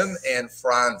 Yeah. 'Him and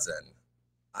Franzen.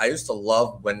 I used to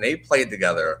love when they played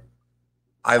together.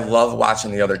 I used to love when they played together. Him and Franzen. I used to love when they played together. Him and Franzen. I used to love when they played together. Him and Franzen. I used to love when they played together. I used to love when they played together. I love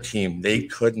watching the other team. They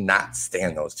could not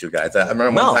stand those two guys. I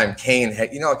remember one time Kane had,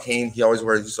 Kane, he always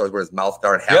wears his mouth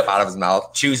guard half out of his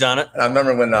mouth. Chews on it. And I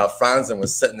remember when Franzen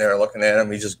was sitting there looking at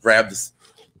him, he just grabbed his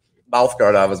mouth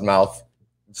guard out of his mouth.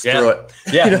 Threw it.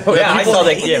 Yeah, I saw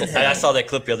that. Yeah, I saw that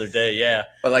clip the other day. Yeah,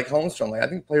 but like Holmstrom, I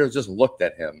think players just looked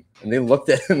at him, and they looked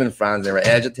at him and Franz. They were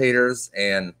agitators,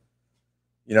 and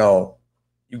you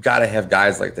got to have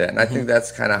guys like that. And I think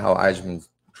that's kind of how Yzerman's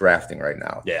drafting right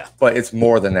now. Yeah, but it's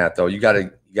more than that, though. You got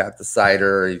the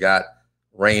Sider, you got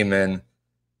Raymond.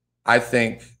 I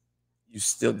think you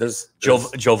still there's Joe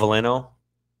Valeno.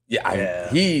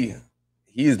 Yeah, he's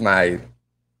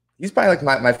probably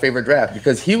like my favorite draft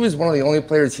because he was one of the only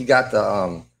players he got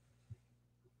the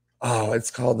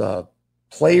it's called the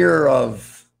player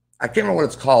of, I can't remember what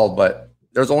it's called, but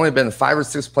there's only been 5 or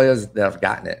 6 players that have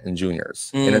gotten it in juniors.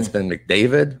 And it's been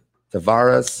McDavid,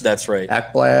 Tavares, that's right,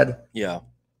 Ekblad. Yeah.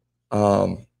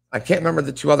 I can't remember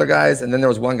the 2 other guys, and then there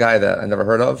was one guy that I never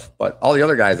heard of, but all the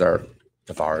other guys are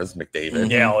Tavares, McDavid.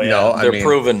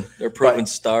 They're proven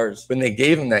stars. When they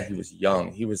gave him that, he was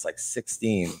young. He was like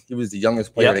 16. He was the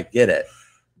youngest player to get it.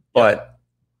 But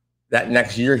that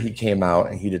next year he came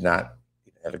out and he did not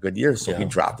have a good year, so he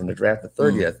dropped in the draft the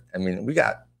 30th. I mean, we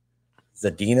got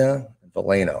Zadina and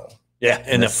Valeno. Yeah,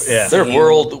 and they're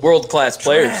world class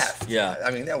players. Draft. Yeah,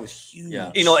 I mean that was huge.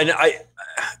 Yeah.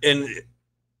 And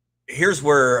here's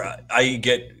where I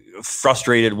get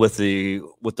frustrated with the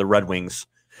Red Wings.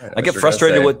 I get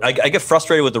frustrated with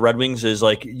the Red Wings is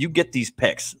like you get these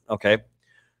picks, okay?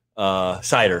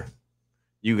 Sider,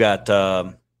 you got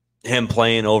him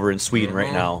playing over in Sweden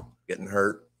right now, getting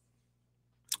hurt.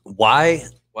 Why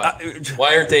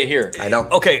aren't they here? I know.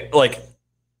 Okay, like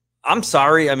I'm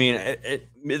sorry. I mean,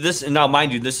 this now,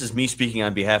 mind you, this is me speaking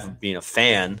on behalf of being a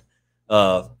fan,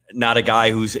 not a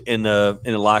guy who's in the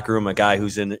locker room, a guy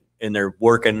who's in there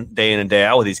working day in and day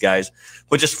out with these guys.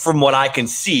 But just from what I can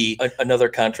see, another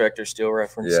Contractor Steel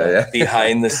reference.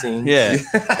 Behind the scenes. Yeah.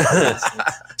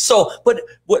 So, but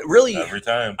what really every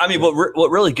time? I mean,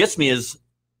 what really gets me is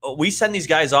we send these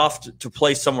guys off to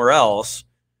play somewhere else,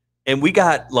 and we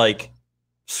got like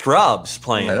scrubs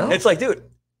playing. It's like, dude,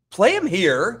 play them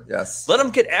here. Yes. Let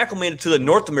them get acclimated to the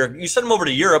North America. You send them over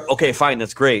to Europe. Okay, fine.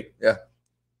 That's great. Yeah.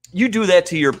 You do that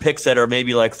to your picks that are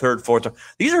maybe like 3rd, 4th.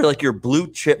 These are like your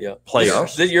blue chip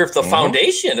players. You're the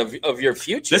foundation of your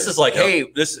future. This is like,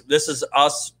 hey, this is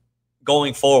us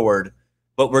going forward,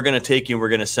 but we're going to take you and we're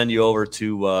going to send you over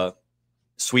to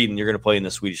Sweden. You're going to play in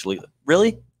the Swedish league.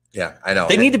 Really? Yeah, I know.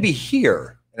 They need to be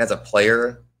here. And as a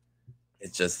player,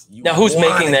 it's just now who's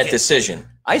making that decision?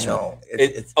 Yzerman.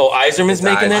 Yzerman's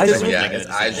making that decision. Yeah, it's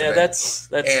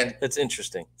Yzerman. Yeah, that's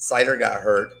interesting. Sider got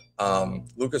hurt.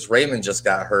 Lucas Raymond just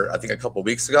got hurt, I think, a couple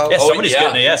weeks ago. Yeah,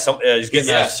 he's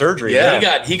getting surgery.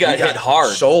 Yeah, he got hit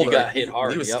hard. Shoulder. He got hit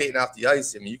hard. He was skating off the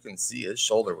ice. I mean, you can see his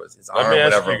shoulder was his arm. Let me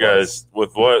ask you guys,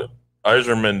 with what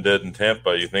Yzerman did in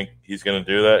Tampa, you think he's going to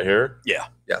do that here? Yeah.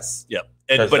 Yes. Yep.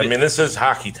 But I mean, this is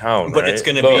hockey town, but right? it's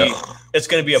going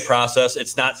to be a process.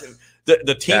 It's not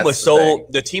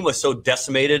the team was so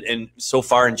decimated and so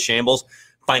far in shambles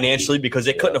financially because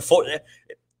they couldn't afford it.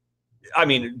 I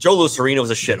mean, Joe Lucarino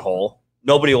was a shithole.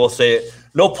 Nobody will say it.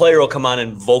 No player will come on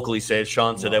and vocally say it.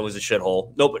 Sean said that was a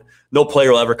shithole. No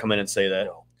player will ever come in and say that.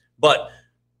 But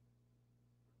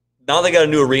now they got a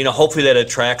new arena. Hopefully that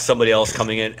attracts somebody else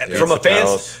coming in. From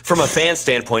a fan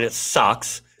standpoint, it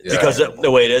sucks because of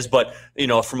the way it is. But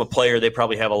from a player, they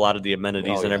probably have a lot of the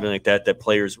amenities and everything like that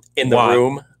players in the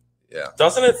room. Yeah.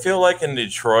 Doesn't it feel like in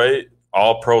Detroit,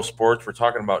 all pro sports, we're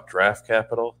talking about draft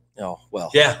capital? Oh, well.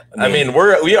 Yeah. I mean,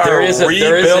 we are a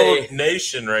rebuild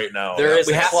nation right now. There is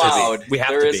a cloud.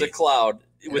 There is a cloud,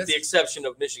 with the exception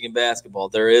of Michigan basketball.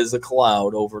 There is a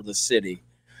cloud over the city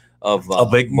of a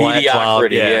big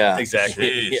mediocrity. Yeah,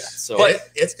 exactly. Yeah. So, but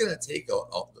it's going to take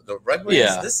the Red Wings.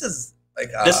 Yeah. This is like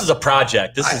this is a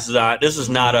project. This is not.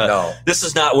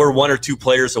 We're 1 or 2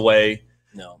 players away.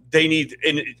 No. They need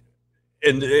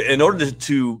in order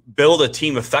to build a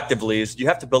team effectively, is you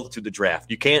have to build it through the draft.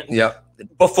 You can't. Yeah.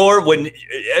 Before, when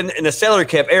in the salary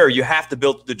cap era, you have to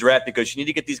build the draft because you need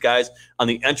to get these guys on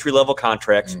the entry level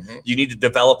contracts. Mm-hmm. You need to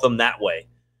develop them that way.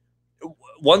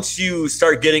 Once you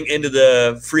start getting into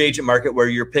the free agent market where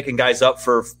you're picking guys up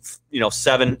for $7,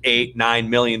 $8, $9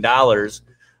 million,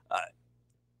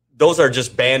 those are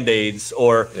just Band-Aids,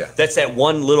 or that's that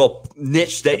one little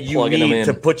niche that you need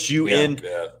to put you in.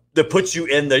 Yeah. To put you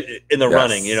in the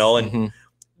running, and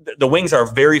the Wings are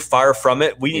very far from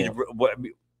it. We need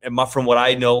from what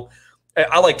I know,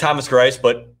 I like Thomas Greiss,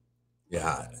 but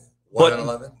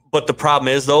 1-11. But the problem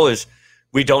is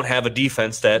we don't have a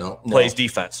defense that plays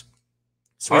defense.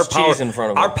 Swiss cheese in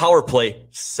front of him. Our power play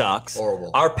sucks. Horrible.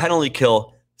 Our penalty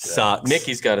kill sucks.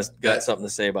 Mickey's got something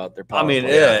to say about their power I mean,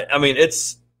 play. I mean,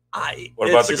 What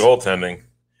about the goaltending?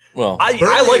 Well, I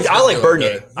like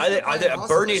Bernier. I think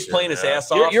Bernier's playing his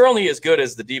ass off. You're only as good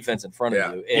as the defense in front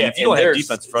of you. And, if you don't have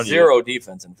defense in front of you, zero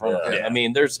defense in front of you. I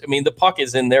mean, the puck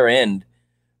is in their end.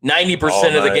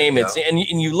 90% of the game,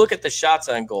 and you look at the shots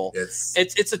on goal. It's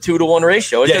a 2-to-1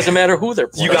 ratio. It doesn't matter who they're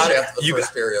playing.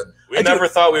 We never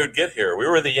thought we would get here. We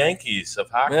were the Yankees of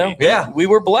hockey. Yeah, we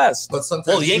were blessed. But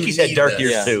sometimes the Yankees had dark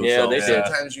years too. Yeah, they did.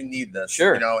 Sometimes you need this.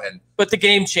 Sure. But the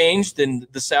game changed, and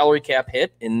the salary cap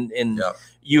hit, and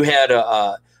you had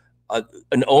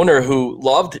an owner who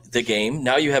loved the game.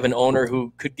 Now you have an owner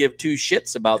who could give two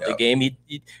shits about the game.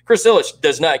 Chris Illich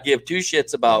does not give two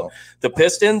shits about the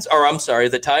Pistons, or I'm sorry,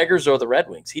 the Tigers or the Red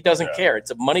Wings. He doesn't care. It's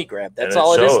a money grab. That's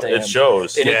all it is to him. It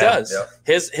shows. And it does.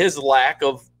 Yeah. His lack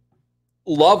of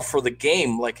love for the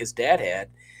game, like his dad had,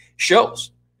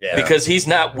 shows. Yeah. Because he's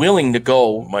not willing to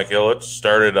go. Mike Illich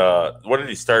started, what did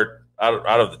he start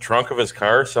out of the trunk of his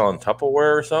car selling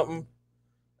Tupperware or something?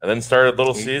 And then started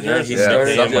Little Caesars. He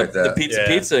started the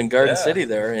Pizza in Garden City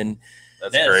there, and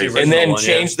that's crazy. And then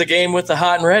changed the game with the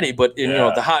hot and ready. But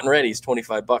the hot and ready is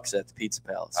 $25 at the Pizza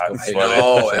Palace. I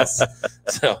know.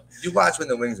 So you watch when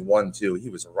the Wings won too. He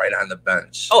was right on the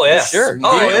bench. Oh yeah, sure.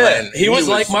 He was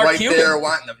like Mark right Cuban. There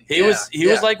wanting to, he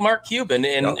was like Mark Cuban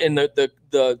and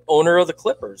the owner of the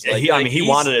Clippers. Yeah, he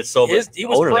wanted it so bad. He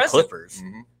was owner present. Of the Clippers.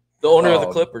 Mm-hmm. The owner of the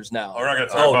Clippers now. We're not going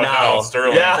to talk about now.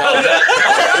 Sterling. Yeah.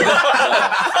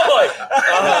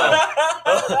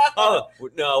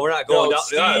 No, we're not going down.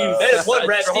 That is one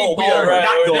rabbit hole. We are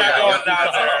not going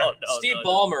down. Steve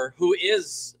Ballmer, who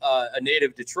is a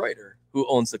native Detroiter, who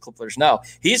owns the Clippers now,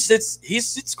 he sits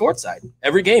courtside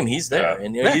every game. He's there,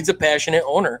 and he's a passionate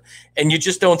owner. And you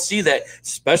just don't see that,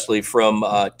 especially from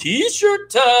T-shirt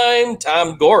time,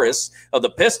 Tom Goris of the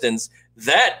Pistons.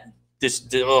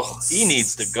 He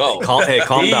needs to go. Calm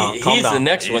down. He's the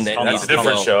next one that needs to go.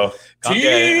 That's a different show.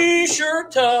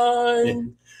 T-shirt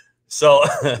time. So,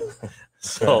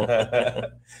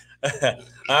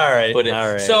 all right.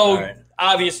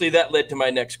 Obviously, that led to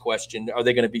my next question: are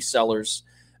they going to be sellers?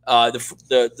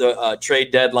 The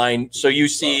trade deadline. So you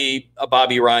see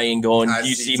Bobby Ryan going.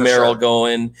 You see Merrill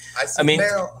going. I mean,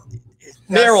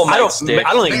 Merrill might stick.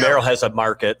 I don't think Merrill has a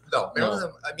market. No,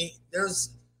 Merrill. I mean,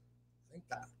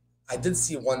 I did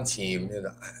see one team in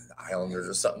the Islanders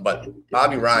or something, but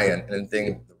Bobby Ryan, and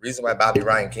the reason why Bobby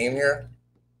Ryan came here,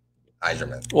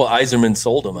 Yzerman. Well, Yzerman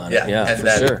sold him on it. Yeah, and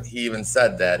then he even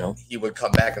said that he would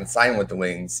come back and sign with the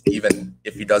Wings, even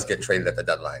if he does get traded at the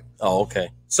deadline. Oh, okay.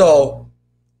 So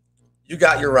you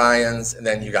got your Ryans, and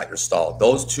then you got your Stahl.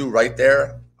 Those two right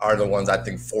there are the ones I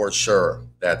think for sure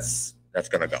that's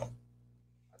going to go.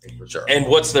 I think for sure. And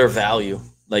what's their value?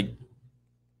 Like,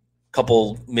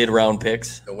 couple mid-round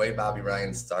picks. The way Bobby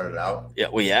Ryan started out. Yeah,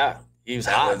 he was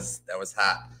hot. That was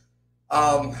hot.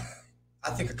 I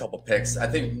think a couple picks. I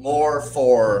think more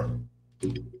for.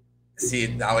 See,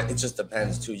 now it just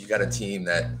depends too. You got a team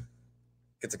that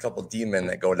gets a couple D-men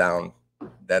that go down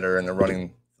that are in the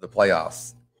running for the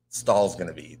playoffs. Stahl's going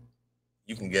to be.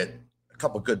 You can get a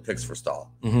couple good picks for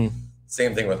Stahl. Mm-hmm.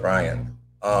 Same thing with Ryan.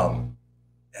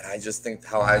 And I just think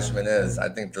how Yzerman is, I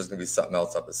think there's going to be something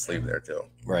else up his sleeve there too.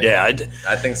 Right. Yeah.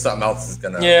 I think something else is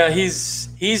going to. Yeah,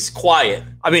 he's quiet.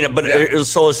 I mean, but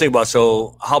so let's think about,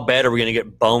 how bad are we going to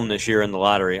get boned this year in the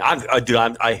lottery? I hate the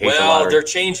lottery. Well, they're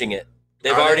changing it.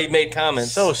 They've already made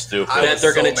comments. So stupid. That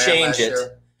they're going to change it.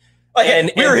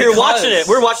 And we were here watching it.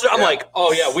 We were watching it. I'm like,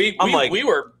 oh yeah, we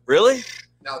were really.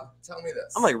 Now tell me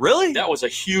this. I'm like, really? That was a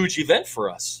huge event for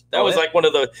us. That was like one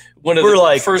of the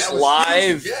first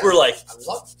live. Yeah. We're like, I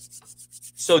love it.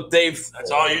 So that's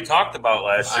all you talked about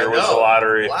last year was the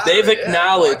lottery. They've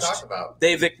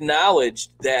acknowledged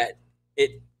that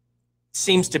it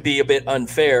seems to be a bit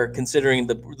unfair considering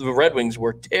the Red Wings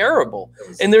were terrible.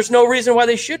 And there's no reason why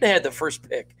they shouldn't have had the first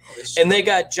pick. And they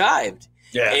got jived.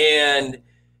 Yeah. And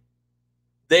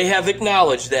they have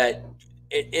acknowledged that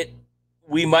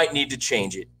we might need to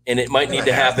change it. And it might need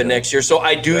to happen next year. So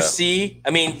I do see,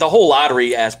 I mean, the whole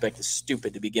lottery aspect is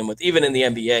stupid to begin with, even in the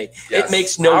NBA. Yes. It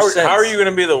makes no sense. How are you going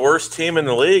to be the worst team in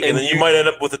the league and then you might end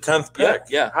up with the 10th pick?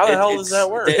 Yeah. How the hell does that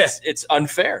work? It's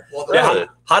unfair. Well,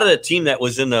 how did a team that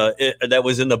was in the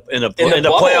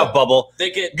playoff bubble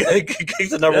get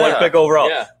the number one pick overall?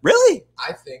 Yeah. Really?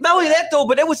 I think not only that though,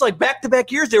 but it was like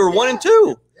back-to-back years they were 1 and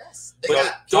 2. Yes.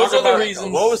 Those are the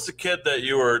reasons. What was the kid that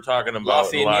you were talking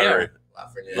about in the lottery?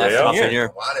 Lafreniere.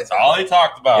 That's all he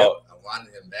talked about. Yep. I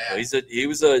wanted him bad. Well, he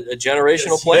was a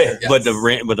generational player. Yes. But the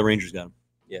Rangers got him.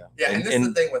 Yeah. Yeah, and this is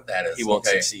the thing with that is he won't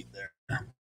succeed there.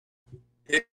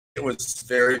 It was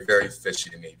very, very fishy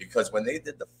to me because when they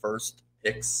did the first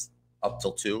picks up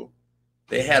till 2,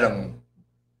 they had them.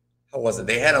 How was it?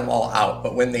 They had them all out,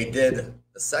 but when they did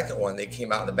the second one, they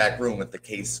came out in the back room with the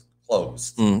case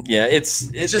closed. Yeah, it's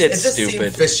just stupid,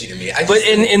 seemed fishy to me.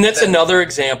 And that's another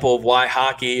example of why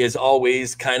hockey is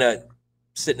always kind of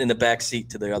sitting in the back seat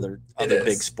to the other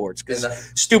big sports, because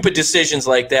stupid decisions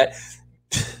like that.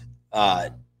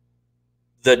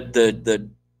 The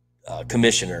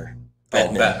commissioner.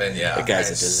 Bettman, yeah. The guy's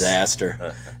a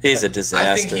disaster. He's a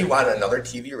disaster. I think he wanted another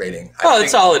TV rating.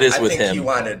 That's all it is with him. He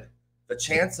wanted the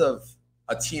chance of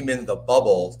a team in the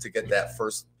bubble to get that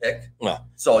first pick. Well,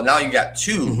 so now you got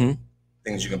 2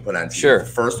 things you can put on TV. Sure. The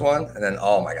first one, and then,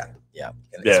 oh, my God. Yeah.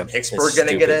 Is Pittsburgh going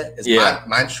to get it? Is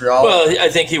Montreal? Well, I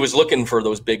think he was looking for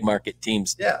those big market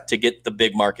teams to get the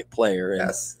big market player. And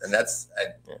yes, and that's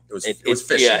it was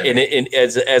fishy. Yeah, and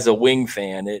as a Wing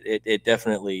fan, it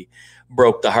definitely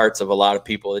broke the hearts of a lot of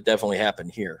people. It definitely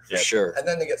happened here for sure. And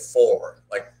then they get 4,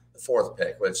 like the 4th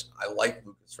pick, which I like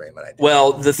Lucas Raymond.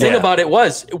 Well, the thing about it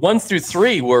was 1 through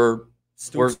 3 were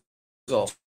studs,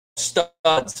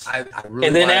 I really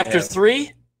and then after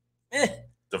 3,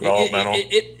 developmental.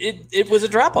 It was a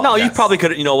drop off. No, you probably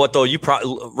could. You know what though?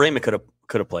 Raymond could have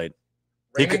played.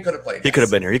 Raymond could have played. He could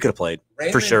have been here. He could have played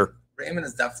for sure. Raymond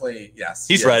is definitely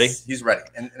He's ready. He's ready,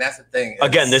 and that's the thing.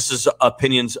 Again, this is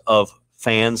opinions of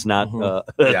fans, not for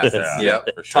sure.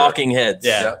 Talking heads.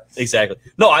 Yeah, exactly.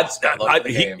 No,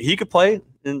 he could play,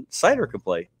 and Sider could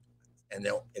play, and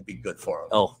it'd be good for him.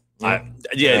 Oh,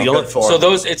 so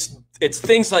those it's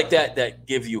things like that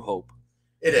give you hope.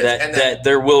 It is that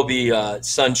there will be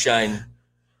sunshine.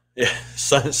 Yeah,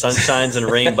 sunshines and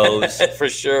rainbows for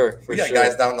sure. We got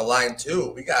guys down the line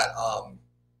too. We got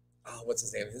what's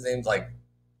his name? His name's like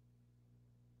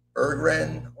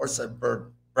Berggren or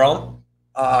Brom.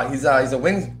 He's a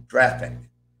Wings draft pick.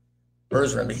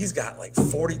 Berggren, but he's got like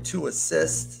 42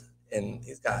 assists, and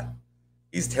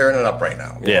he's tearing it up right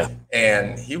now. Yeah,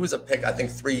 and he was a pick I think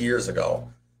 3 years ago.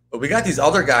 But we got these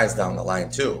other guys down the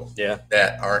line too. Yeah,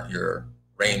 that aren't your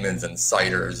Raymonds and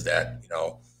Siders. That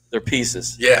they're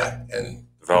pieces. Yeah, and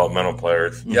developmental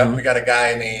players. Yep, we got a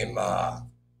guy named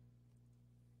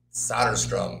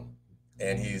Soderstrom,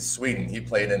 and he's Sweden. He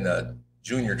played in the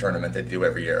junior tournament they do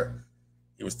every year.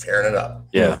 He was tearing it up.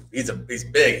 Yeah, he's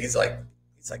big. He's like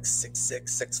 6'6",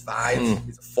 6'5".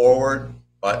 He's a forward,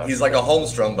 but he's like a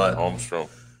Holmstrom.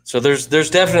 So there's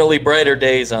definitely brighter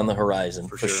days on the horizon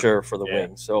for sure for the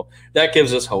Wings. So that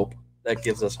gives us hope.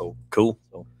 Cool.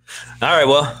 So, all right.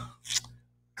 Well.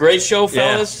 Great show,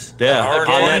 fellas. Yeah. On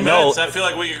that note, I feel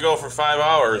like we could go for 5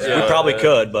 hours. We probably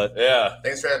could, but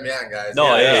Thanks for having me on, guys.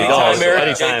 No, anytime,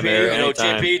 Eric.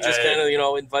 JP just kind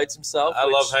of invites himself. I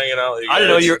love hanging out with you guys.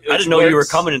 I didn't know you were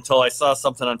coming until I saw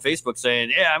something on Facebook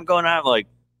saying, "Yeah, I'm going out." I'm like,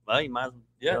 well, you might as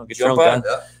well get your own might as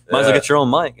well get your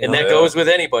own mic. And that goes with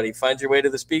anybody. Find your way to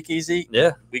the Speakeasy.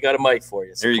 Yeah, we got a mic for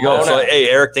you. So there you go. So hey,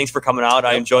 Eric, thanks for coming out.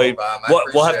 I enjoyed.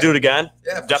 We'll have to do it again.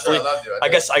 Yeah, definitely. Sure, I love you. I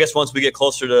guess once we get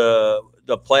closer to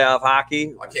the playoff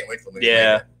hockey. I can't wait till the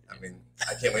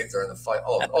I can't wait during the fight.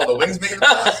 Oh, the Wings making the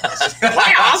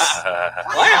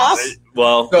playoffs.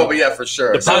 Well, no, but yeah, for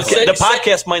sure. The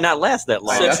podcast might not last that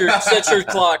long. Set your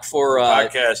clock for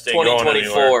podcast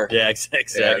 2024. Yeah,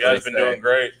 exactly. Yeah, you guys been doing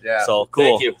great. Yeah. So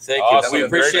cool. Thank Awesome. you. We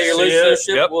appreciate your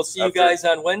listenership. Yep. We'll see you guys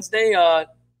on Wednesday.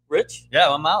 Rich?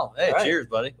 Yeah, I'm out. Hey, cheers,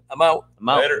 buddy. I'm out.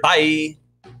 Later. Bye.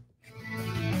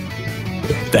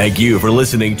 Thank you for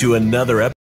listening to another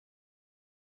episode